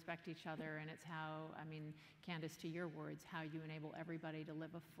we respect each other, and it's how, I mean, Candace, to your words, how you enable everybody to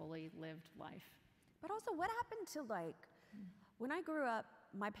live a fully lived life. But also, what happened to, like, when I grew up,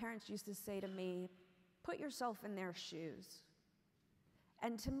 my parents used to say to me, put yourself in their shoes.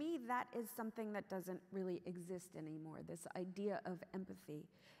 And to me, that is something that doesn't really exist anymore, this idea of empathy,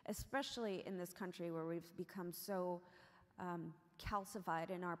 especially in this country where we've become so calcified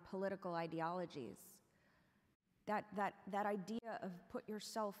in our political ideologies. That idea of put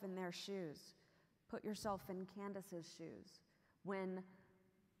yourself in their shoes, put yourself in Candace's shoes. When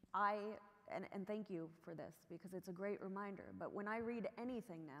and thank you for this, because it's a great reminder, but when I read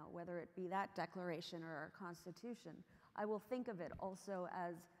anything now, whether it be that declaration or our Constitution, I will think of it also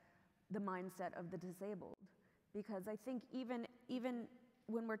as the mindset of the disabled. Because I think even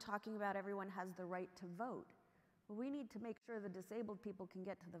when we're talking about everyone has the right to vote, we need to make sure the disabled people can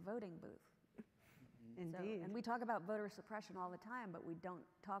get to the voting booth. Indeed. And we talk about voter suppression all the time, but we don't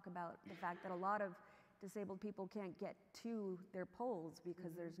talk about the fact that a lot of disabled people can't get to their polls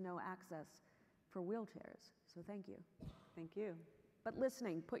because there's no access for wheelchairs. So thank you. Thank you. But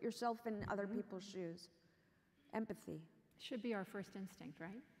listening, put yourself in other people's shoes. Empathy. Should be our first instinct,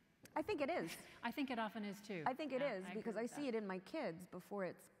 right? I think it is. I think it often is too. I think it is, because I see it in my kids before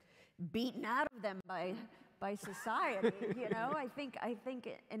it's beaten out of them by society. You know, I think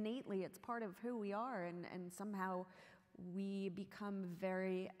innately it's part of who we are, and somehow we become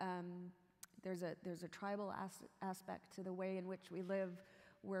very. There's a tribal aspect to the way in which we live,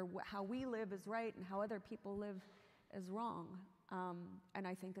 where how we live is right and how other people live is wrong. And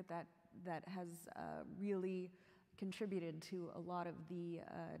I think that has really contributed to a lot of the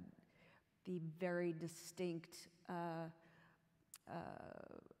very distinct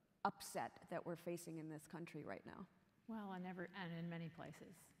upset that we're facing in this country right now. Well, and in many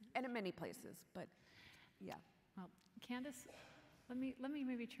places. And in many places, but yeah. Well, Candace, let me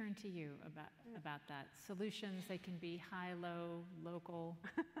maybe turn to you about that. Solutions, they can be high, low, local,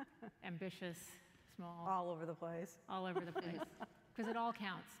 ambitious, small. All over the place. All over the place. Because it all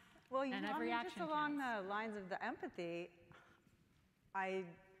counts. Well, you and know, every action just along counts. the lines of the empathy, I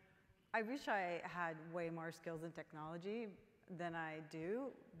wish I had way more skills in technology than I do,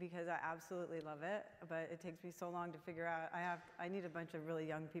 because I absolutely love it, but it takes me so long to figure out. I need a bunch of really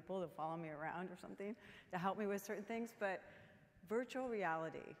young people to follow me around or something to help me with certain things, but virtual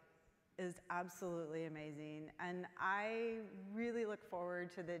reality is absolutely amazing, and I really look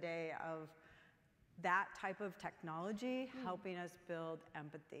forward to the day of that type of technology helping us build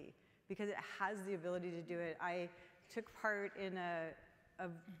empathy, because it has the ability to do it. I took part in a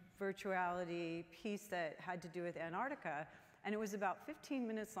virtuality piece that had to do with Antarctica, and it was about 15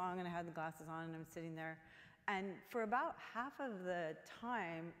 minutes long, and I had the glasses on, and I'm sitting there, and for about half of the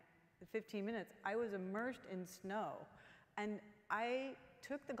time, the 15 minutes, I was immersed in snow, and I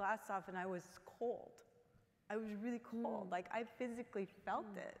took the glasses off, and I was cold. I was really cold, like I physically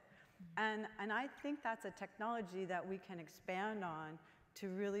felt it. And I think that's a technology that we can expand on to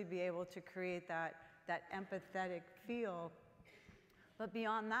really be able to create that empathetic feel. But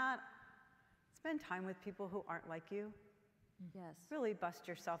beyond that, spend time with people who aren't like you. Yes. Really bust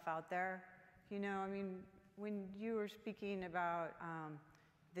yourself out there. You know, I mean, when you were speaking about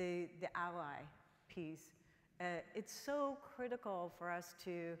the ally piece, it's so critical for us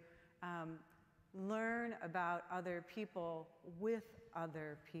to learn about other people with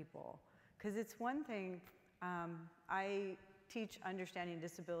other people. Because it's one thing, I teach understanding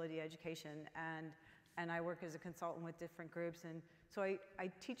disability education, and I work as a consultant with different groups, and so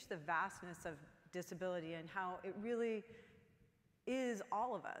I teach the vastness of disability and how it really is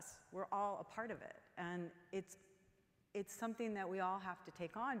all of us. We're all a part of it, and it's something that we all have to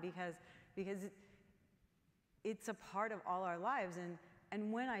take on because it's a part of all our lives,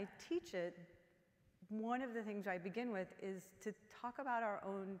 and when I teach it, one of the things I begin with is to talk about our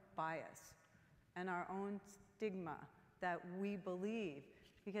own bias and our own stigma that we believe.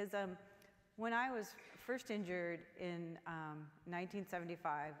 Because when I was first injured in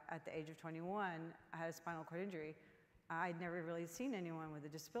 1975 at the age of 21, I had a spinal cord injury. I'd never really seen anyone with a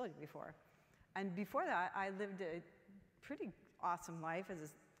disability before. And before that, I lived a pretty awesome life as a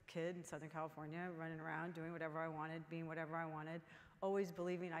kid in Southern California, running around, doing whatever I wanted, being whatever I wanted, always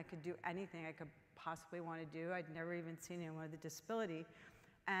believing I could do anything I could possibly want to do. I'd never even seen anyone with a disability.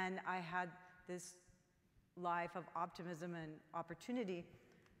 And I had this life of optimism and opportunity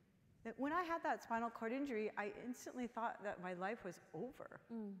that when I had that spinal cord injury, I instantly thought that my life was over.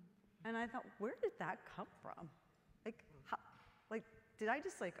 And I thought, where did that come from? Like, did I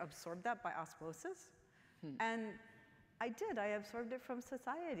just absorb that by osmosis? And I did. I absorbed it from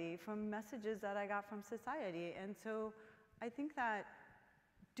society, from messages that I got from society. And so I think that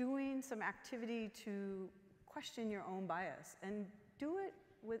doing some activity to question your own bias and do it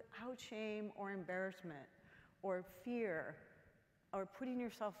without shame or embarrassment or fear or putting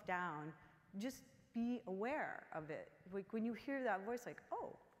yourself down, just be aware of it. Like when you hear that voice, like,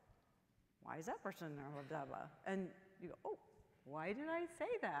 oh, why is that person there, blah, blah, blah. And you go, oh, why did I say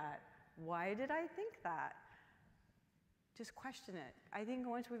that? Why did I think that? Just question it. I think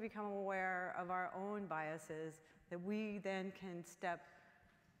once we become aware of our own biases, that we then can step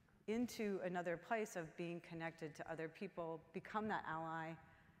into another place of being connected to other people, become that ally,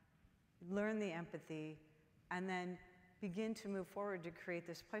 learn the empathy, and then begin to move forward to create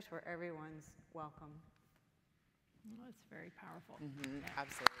this place where everyone's welcome. Well, it's very powerful. Mm-hmm. Yeah.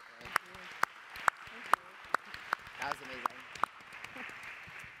 Absolutely. Thank you. That was amazing.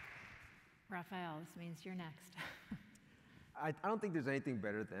 Rafael, this means you're next. I don't think there's anything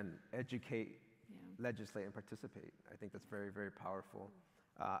better than educate, legislate, and participate. I think that's very, very powerful.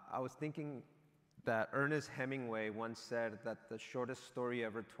 I was thinking that Ernest Hemingway once said that the shortest story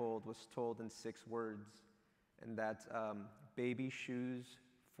ever told was told in 6 words, and that's baby shoes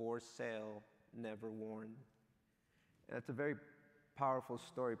for sale, never worn. And it's a very powerful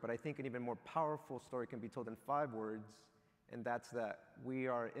story, but I think an even more powerful story can be told in 5 words, and that's that we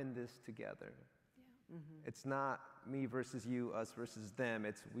are in this together. Yeah. Mm-hmm. It's not me versus you, us versus them,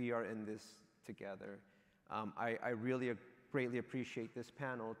 it's we are in this together. I really greatly appreciate this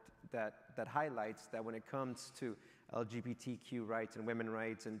panel that highlights that when it comes to LGBTQ rights and women's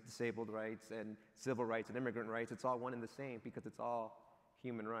rights and disabled rights and civil rights and immigrant rights, it's all one and the same because it's all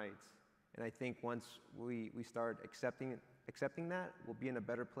human rights. And I think once we start accepting that, we'll be in a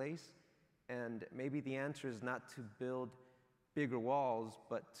better place. And maybe the answer is not to build bigger walls,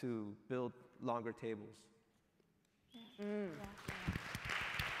 but to build longer tables. Yeah. Mm. Yeah.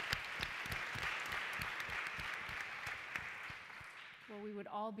 Well, we would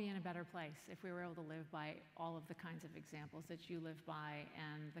all be in a better place if we were able to live by all of the kinds of examples that you live by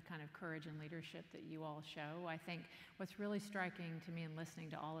and the kind of courage and leadership that you all show. I think what's really striking to me in listening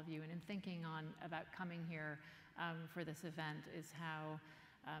to all of you and in thinking about coming here for this event is how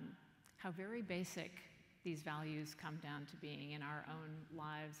very basic these values come down to being in our own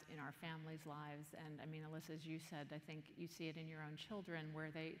lives, in our families' lives. And I mean, Alyssa, as you said, I think you see it in your own children where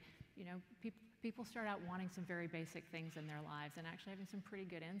they, people start out wanting some very basic things in their lives and actually having some pretty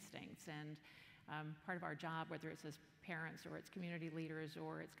good instincts. And part of our job, whether it's as parents or it's community leaders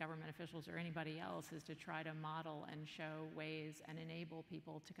or it's government officials or anybody else, is to try to model and show ways and enable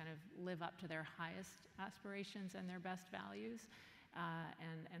people to kind of live up to their highest aspirations and their best values.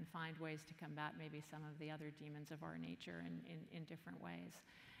 And find ways to combat maybe some of the other demons of our nature in different ways.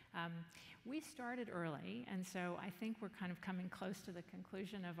 We started early, and so I think we're kind of coming close to the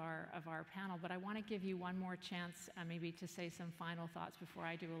conclusion of our panel, but I want to give you one more chance maybe to say some final thoughts before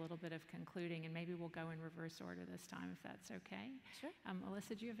I do a little bit of concluding, and maybe we'll go in reverse order this time, if that's okay. Sure.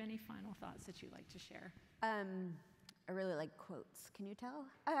 Alyssa, do you have any final thoughts that you'd like to share? I really like quotes. Can you tell?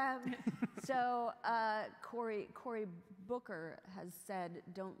 So Cory Booker has said,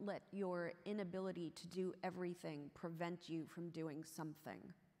 "Don't let your inability to do everything prevent you from doing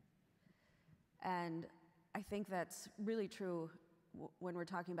something." And I think that's really true when we're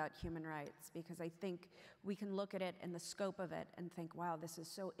talking about human rights, because I think we can look at it and the scope of it and think, "Wow, this is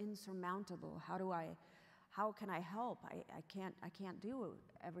so insurmountable. How can I help? I can't do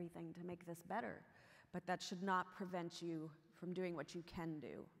everything to make this better." But that should not prevent you from doing what you can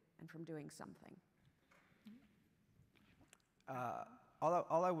do and from doing something.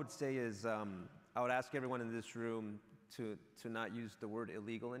 All I would say is I would ask everyone in this room to not use the word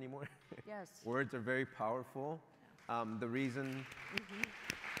illegal anymore. Yes. Words are very powerful. The reason...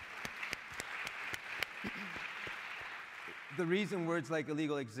 The reason words like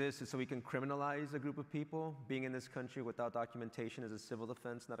illegal exist is so we can criminalize a group of people. Being in this country without documentation is a civil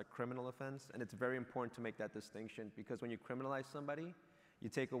offense, not a criminal offense. And it's very important to make that distinction, because when you criminalize somebody, you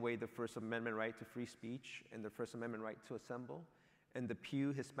take away the First Amendment right to free speech and the First Amendment right to assemble. And the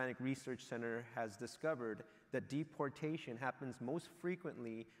Pew Hispanic Research Center has discovered that deportation happens most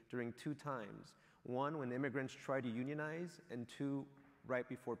frequently during 2 times. 1, when immigrants try to unionize, and 2, right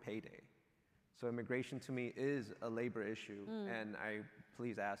before payday. So immigration to me is a labor issue, and I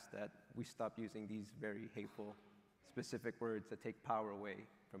please ask that we stop using these very hateful, specific words that take power away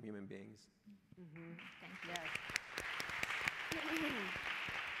from human beings. Mm-hmm. Thank you.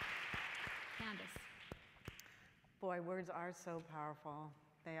 Candace. Boy, words are so powerful.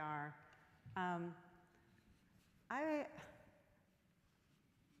 They are.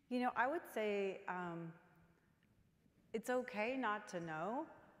 I would say it's okay not to know.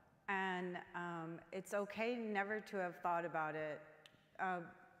 And it's okay never to have thought about it.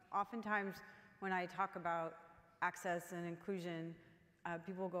 Oftentimes, when I talk about access and inclusion,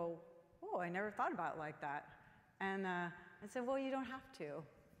 people go, "Oh, I never thought about it like that." And I said, "Well, you don't have to.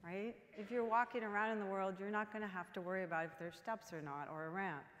 right? If you're walking around in the world, you're not going to have to worry about if there's steps or not, or a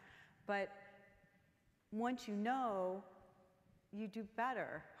ramp. But once you know, you do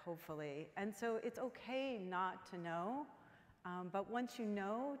better, hopefully. And so it's okay not to know, but once you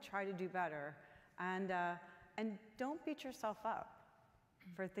know, try to do better. And don't beat yourself up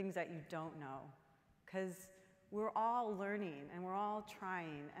for things that you don't know, because we're all learning, and we're all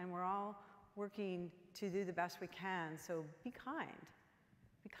trying, and we're all working to do the best we can. So be kind.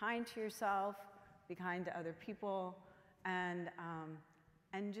 Be kind to yourself, be kind to other people, and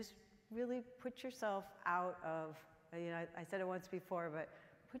just really put yourself out of, I said it once before, but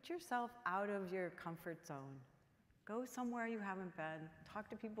put yourself out of your comfort zone. Go somewhere you haven't been, talk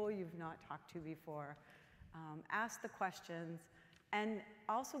to people you've not talked to before, ask the questions, and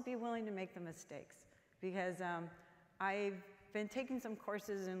also be willing to make the mistakes. Because I've been taking some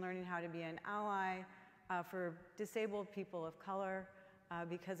courses in learning how to be an ally for disabled people of color,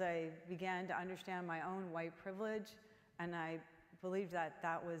 because I began to understand my own white privilege, and I believed that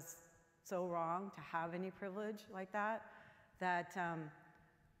that was so wrong to have any privilege like that, that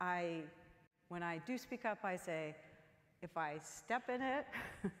when I do speak up, I say, if I step in it,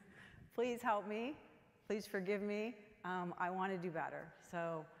 please help me, please forgive me, I want to do better.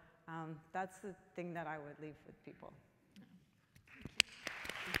 So that's the thing that I would leave with people.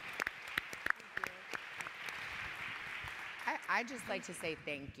 I'd just like to say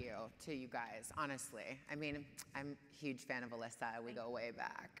thank you to you guys, honestly. I mean, I'm a huge fan of Alyssa. We go way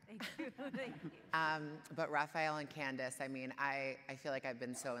back. Thank you. Thank you. But Rafael and Candace, I mean, I feel like I've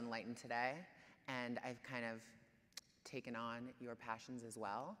been so enlightened today, and I've kind of taken on your passions as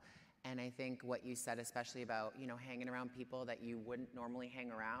well. And I think what you said, especially about, hanging around people that you wouldn't normally hang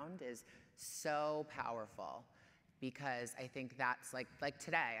around, is so powerful. Because I think that's like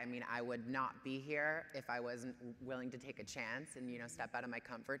today, I mean, I would not be here if I wasn't willing to take a chance and, step out of my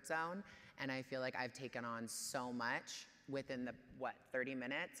comfort zone. And I feel like I've taken on so much within the, 30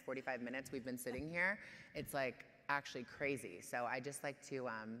 minutes, 45 minutes we've been sitting here. It's like actually crazy. So I just like to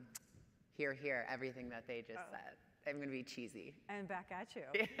hear everything that they just said. I'm gonna be cheesy. And back at you.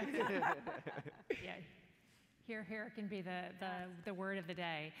 Yeah, hear can be the word of the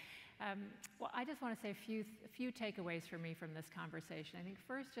day. Well, I just want to say a few takeaways for me from this conversation. I think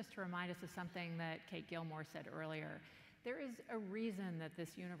first, just to remind us of something that Kate Gilmore said earlier. There is a reason that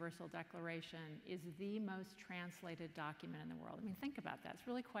this Universal Declaration is the most translated document in the world. I mean, think about that. It's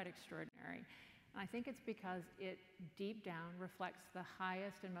really quite extraordinary. And I think it's because it, deep down, reflects the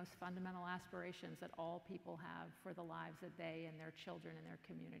highest and most fundamental aspirations that all people have for the lives that they and their children and their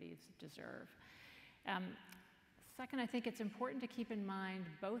communities deserve. Second, I think it's important to keep in mind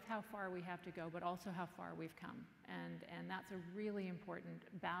both how far we have to go, but also how far we've come. And that's a really important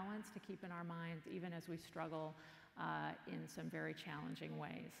balance to keep in our minds, even as we struggle in some very challenging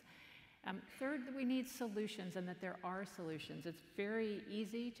ways. Third, that we need solutions, and that there are solutions. It's very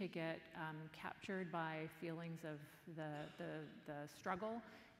easy to get captured by feelings of the struggle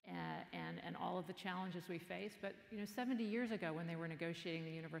and all of the challenges we face. But 70 years ago, when they were negotiating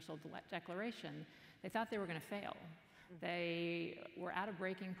the Universal Declaration, they thought they were going to fail. They were at a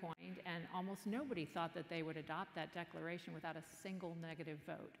breaking point, and almost nobody thought that they would adopt that declaration without a single negative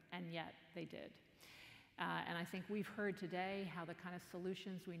vote, and yet they did. And I think we've heard today how the kind of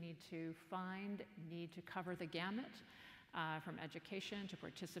solutions we need to find need to cover the gamut, from education to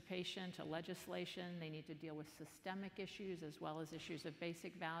participation to legislation. They need to deal with systemic issues as well as issues of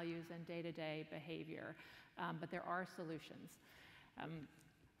basic values and day-to-day behavior. But there are solutions.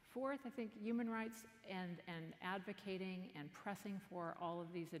 Fourth, I think human rights and advocating and pressing for all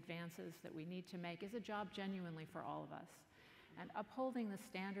of these advances that we need to make is a job genuinely for all of us. And upholding the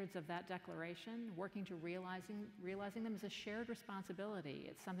standards of that declaration, working to realizing them is a shared responsibility.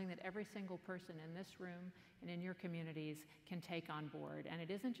 It's something that every single person in this room and in your communities can take on board. And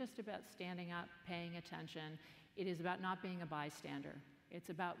it isn't just about standing up, paying attention. It is about not being a bystander. It's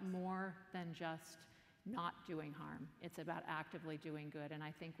about more than just not doing harm. It's about actively doing good. And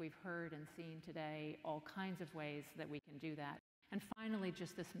I think we've heard and seen today all kinds of ways that we can do that. And finally,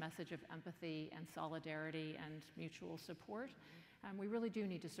 just this message of empathy and solidarity and mutual support. We really do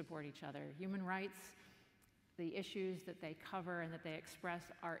need to support each other. Human rights, the issues that they cover and that they express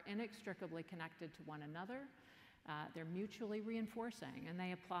are inextricably connected to one another. They're mutually reinforcing, and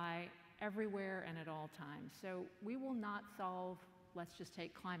they apply everywhere and at all times. So we will not solve, let's just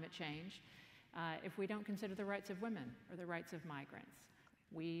take climate change, if we don't consider the rights of women or the rights of migrants.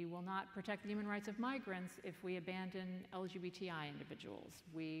 We will not protect the human rights of migrants if we abandon LGBTI individuals.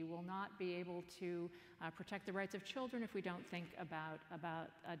 We will not be able to protect the rights of children if we don't think about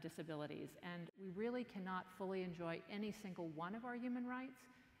disabilities. And we really cannot fully enjoy any single one of our human rights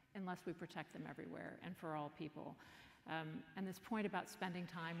unless we protect them everywhere and for all people. And this point about spending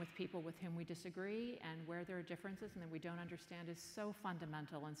time with people with whom we disagree and where there are differences and that we don't understand is so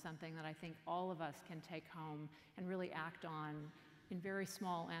fundamental and something that I think all of us can take home and really act on in very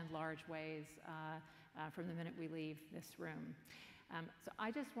small and large ways from the minute we leave this room. So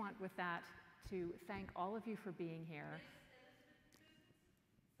I just want with that to thank all of you for being here.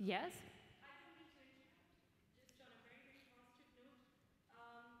 Yes?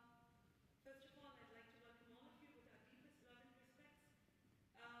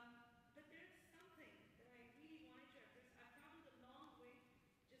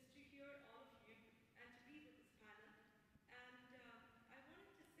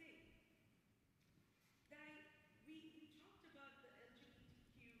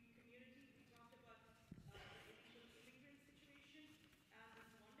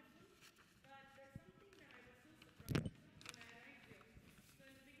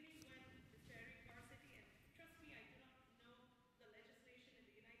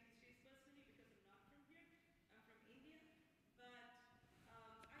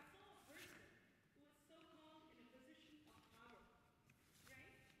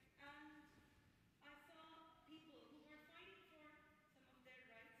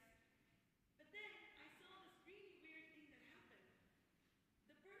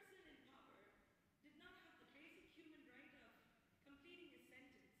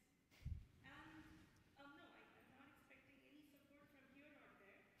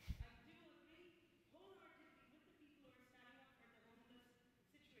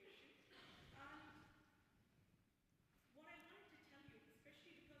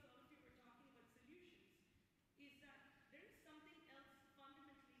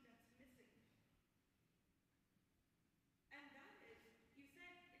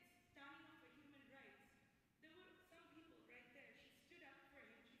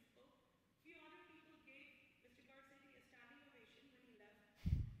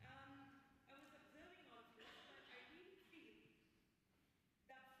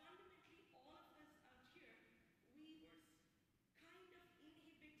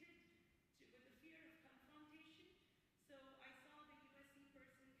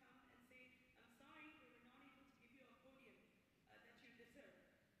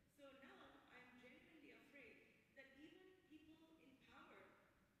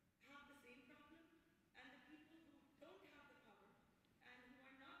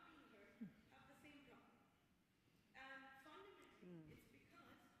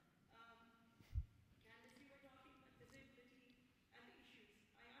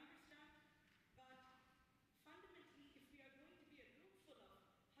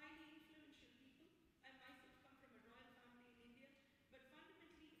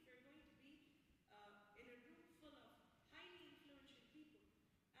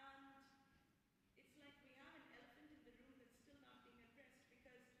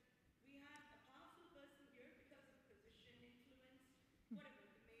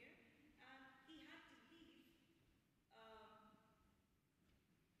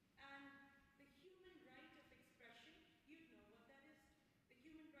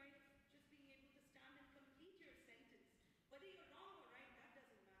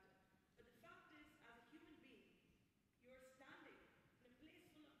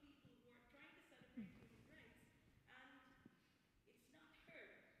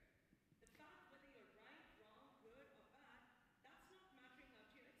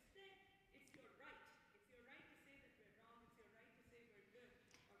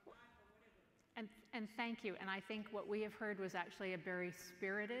 And thank you. And I think what we have heard was actually a very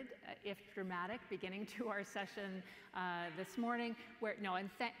spirited, if dramatic, beginning to our session this morning.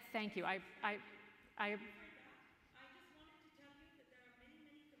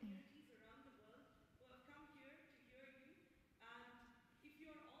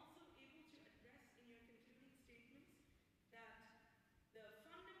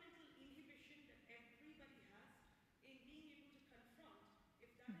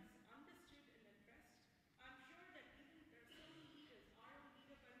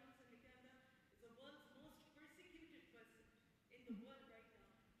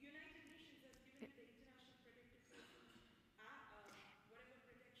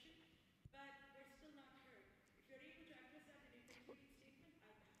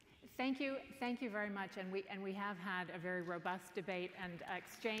 Thank you. Thank you very much, and we have had a very robust debate and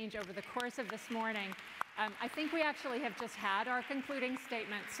exchange over the course of this morning. I think we actually have just had our concluding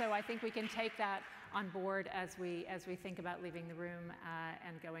statement, so I think we can take that on board as we think about leaving the room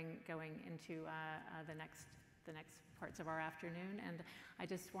and going into the next parts of our afternoon. And I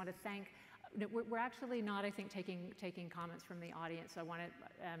just want to thank We're actually not, I think, taking comments from the audience. So I want to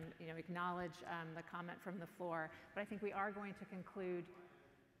acknowledge the comment from the floor. But I think we are going to conclude,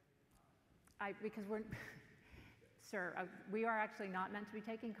 because we're, sir, we are actually not meant to be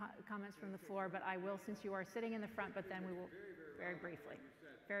taking comments from the floor, but I will, since you are sitting in the front, but then we will, very briefly.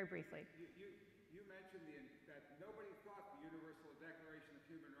 You mentioned that nobody thought the Universal Declaration of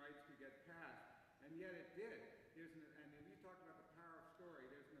Human Rights could get passed, and yet it did. And you talked about the power of story.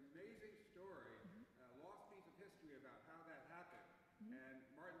 There's an amazing story, a lost piece of history about how that happened. And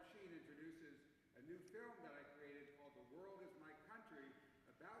Martin Sheen introduces a new film that I created called The World is My Country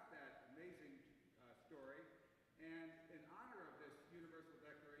about that amazing story. And in honor of this Universal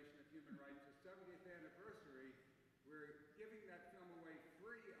Declaration of Human Rights, the 70th anniversary, we're giving that film away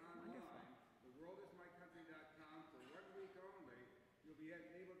free online. TheWorldIsMyCountry.com for 1 week only. You'll be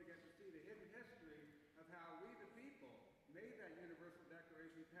able to get to see the hidden history of how we, the people, made that Universal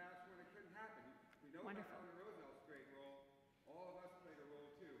Declaration pass when it couldn't happen. We know about Eleanor Roosevelt's great role. All of us played a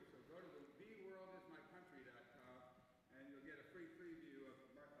role too. So go to TheWorldIsMyCountry.com and you'll get a free preview of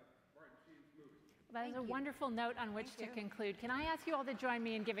Martin Sheen's movie. That is a wonderful note on which to conclude. Can I ask you all to join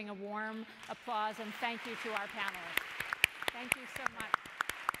me in giving a warm applause and thank you to our panelists? Thank you so much.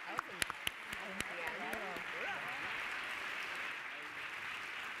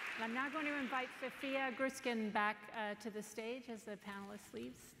 I'm now going to invite Sophia Gruskin back to the stage as the panelist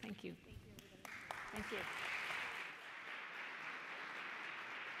leaves. Thank you. Thank you.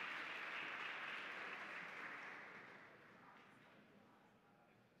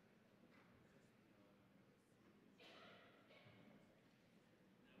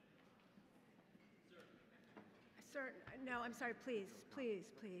 Sir, no, I'm sorry, please.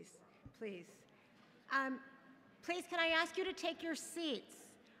 Please, can I ask you to take your seats?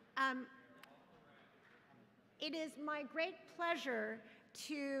 It is my great pleasure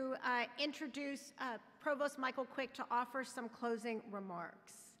to introduce Provost Michael Quick to offer some closing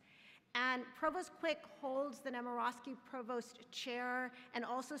remarks. And Provost Quick holds the Nemirovsky Provost Chair and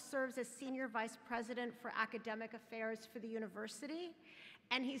also serves as Senior Vice President for Academic Affairs for the university.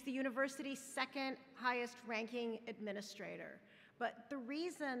 And he's the university's second highest ranking administrator. But the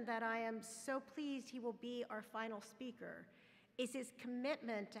reason that I am so pleased he will be our final speaker is his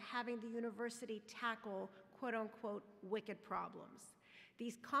commitment to having the university tackle quote unquote wicked problems.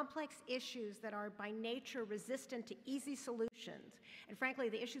 These complex issues that are by nature resistant to easy solutions. And frankly,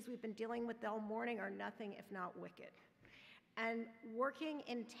 the issues we've been dealing with all morning are nothing if not wicked. And working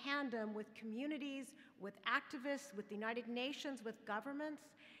in tandem with communities, with activists, with the United Nations, with governments,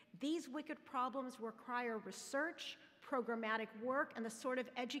 these wicked problems require research, programmatic work, and the sort of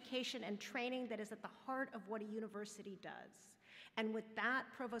education and training that is at the heart of what a university does. And with that,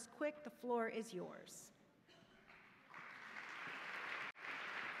 Provost Quick, the floor is yours.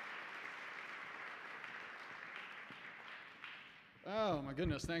 Oh my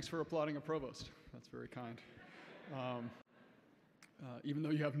goodness, thanks for applauding a provost. That's very kind. Even though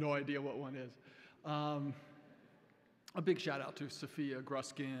you have no idea what one is. A big shout out to Sophia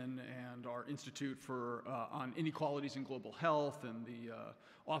Gruskin and our Institute for on Inequalities in Global Health and the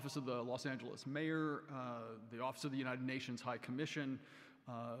Office of the Los Angeles Mayor, the Office of the United Nations High Commission,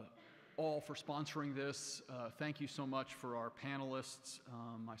 all for sponsoring this. Thank you so much for our panelists.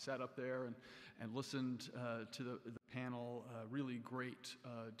 I sat up there and listened to the panel. Really great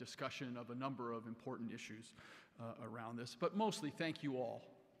discussion of a number of important issues around this. But mostly, thank you all.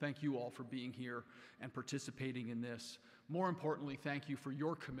 Thank you all for being here and participating in this. More importantly, thank you for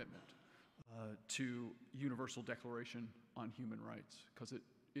your commitment to Universal Declaration on Human Rights, because it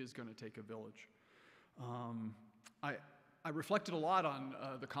is going to take a village. I reflected a lot on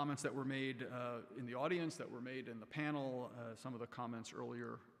the comments that were made in the audience, that were made in the panel, some of the comments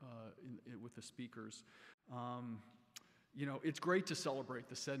earlier with the speakers. You know, it's great to celebrate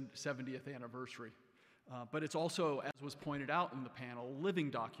the 70th anniversary, but it's also, as was pointed out in the panel, a living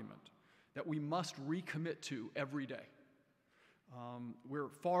document that we must recommit to every day. We're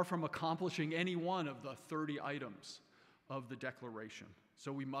far from accomplishing any one of the 30 items of the Declaration,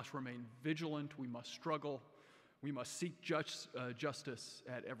 so we must remain vigilant, we must struggle, we must seek justice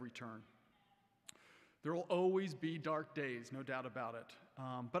at every turn. There will always be dark days, no doubt about it,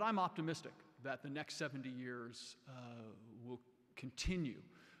 but I'm optimistic that the next 70 years will continue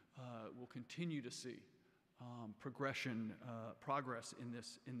to see progress in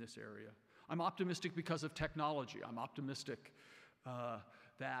this area. I'm optimistic because of technology. I'm optimistic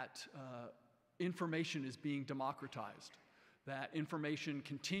that information is being democratized, that information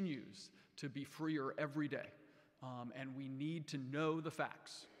continues to be freer every day, and we need to know the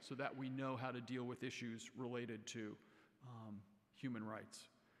facts so that we know how to deal with issues related to human rights.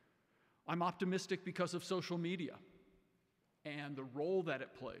 I'm optimistic because of social media and the role that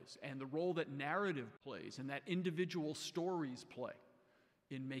it plays, and the role that narrative plays, and that individual stories play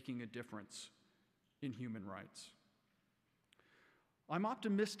in making a difference in human rights. I'm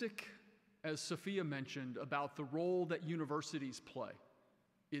optimistic, as Sophia mentioned, about the role that universities play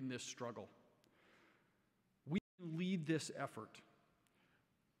in this struggle. We can lead this effort.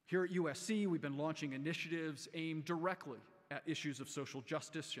 Here at USC, we've been launching initiatives aimed directly at issues of social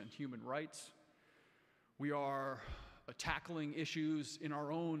justice and human rights. We are tackling issues in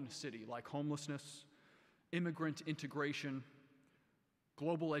our own city, like homelessness, immigrant integration,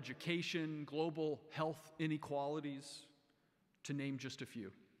 global education, global health inequalities, to name just a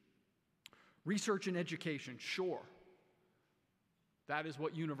few. Research and education, sure, that is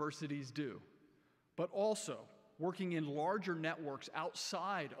what universities do, but also working in larger networks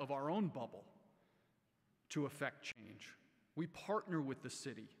outside of our own bubble to affect change. We partner with the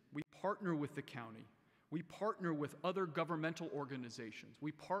city, we partner with the county, we partner with other governmental organizations,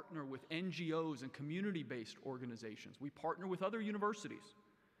 we partner with NGOs and community-based organizations, we partner with other universities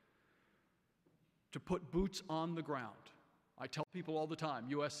to put boots on the ground. I tell people all the time,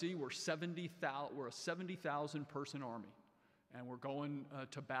 USC, we're a 70,000 person army, and we're going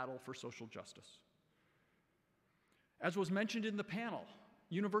to battle for social justice. As was mentioned in the panel,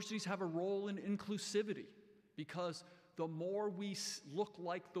 universities have a role in inclusivity, because the more we look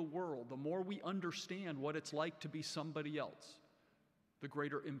like the world, the more we understand what it's like to be somebody else, the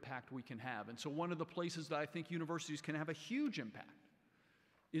greater impact we can have. And so one of the places that I think universities can have a huge impact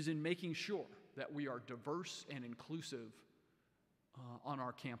is in making sure that we are diverse and inclusive on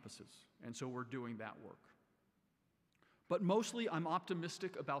our campuses. And so we're doing that work. But mostly, I'm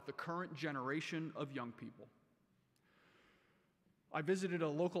optimistic about the current generation of young people. I visited a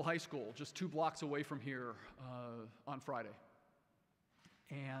local high school just 2 blocks away from here on Friday.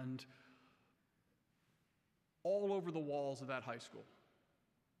 And all over the walls of that high school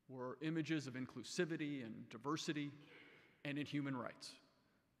were images of inclusivity and diversity and in human rights.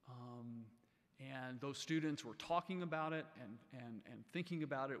 And those students were talking about it and thinking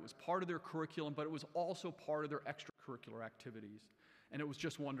about it. It was part of their curriculum, but it was also part of their extracurricular activities. And it was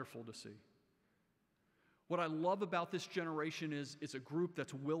just wonderful to see. What I love about this generation is it's a group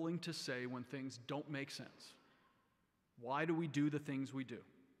that's willing to say when things don't make sense. Why do we do the things we do?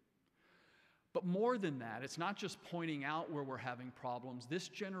 But more than that, it's not just pointing out where we're having problems. This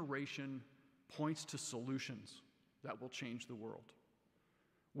generation points to solutions that will change the world.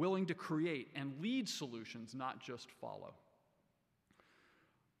 Willing to create and lead solutions, not just follow.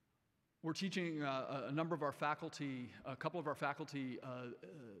 We're teaching a number of our faculty, a couple of our faculty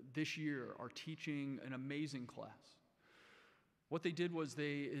this year are teaching an amazing class. What they did was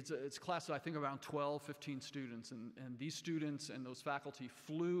it's a class of I think around 12, 15 students, and these students and those faculty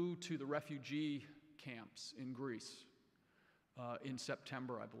flew to the refugee camps in Greece in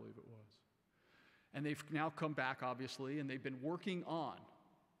September, I believe it was. And they've now come back, obviously, and they've been working on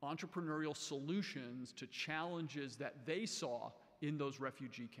entrepreneurial solutions to challenges that they saw in those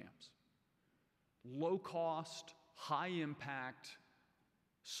refugee camps. Low cost, high impact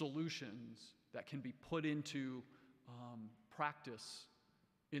solutions that can be put into practice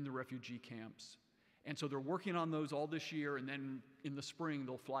in the refugee camps. And so they're working on those all this year, and then in the spring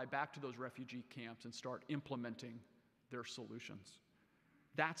they'll fly back to those refugee camps and start implementing their solutions.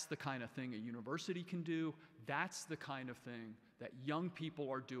 That's the kind of thing a university can do. That's the kind of thing that young people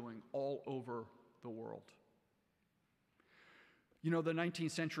are doing all over the world. You know, the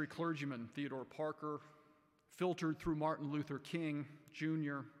 19th century clergyman, Theodore Parker, filtered through Martin Luther King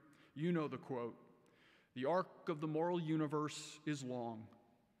Jr., you know the quote, "The arc of the moral universe is long,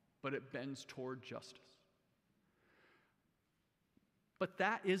 but it bends toward justice." But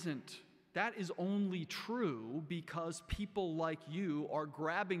that is only true because people like you are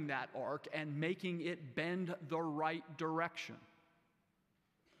grabbing that arc and making it bend the right direction.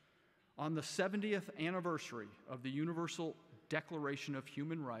 On the 70th anniversary of the Universal Declaration of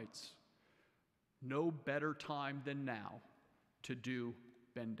Human Rights, no better time than now to do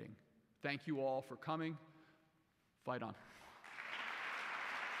bending. Thank you all for coming. Fight on.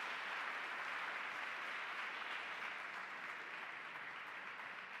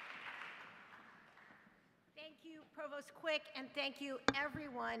 Thank you, Provost Quick, and thank you,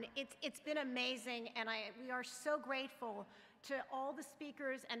 everyone. It's been amazing, and we are so grateful to all the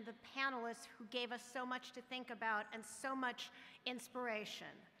speakers and the panelists who gave us so much to think about and so much inspiration.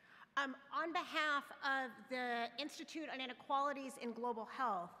 On behalf of the Institute on Inequalities in Global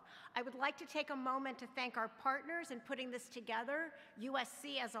Health, I would like to take a moment to thank our partners in putting this together,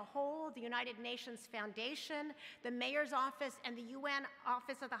 USC as a whole, the United Nations Foundation, the Mayor's Office, and the UN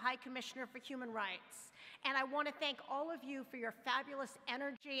Office of the High Commissioner for Human Rights. And I want to thank all of you for your fabulous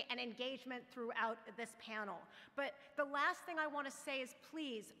energy and engagement throughout this panel. But the last thing I want to say is,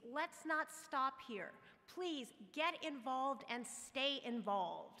 please, let's not stop here. Please get involved and stay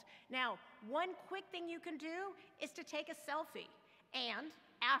involved. Now, one quick thing you can do is to take a selfie. And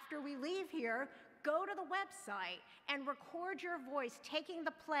after we leave here, go to the website and record your voice taking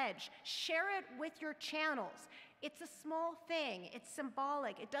the pledge. Share it with your channels. It's a small thing. It's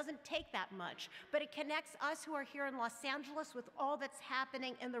symbolic. It doesn't take that much. But it connects us who are here in Los Angeles with all that's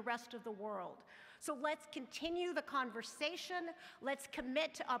happening in the rest of the world. So let's continue the conversation. Let's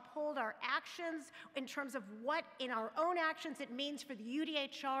commit to uphold our actions in terms of what in our own actions it means for the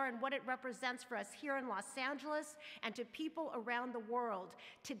UDHR and what it represents for us here in Los Angeles and to people around the world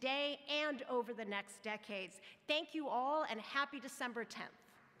today and over the next decades. Thank you all and happy December 10th.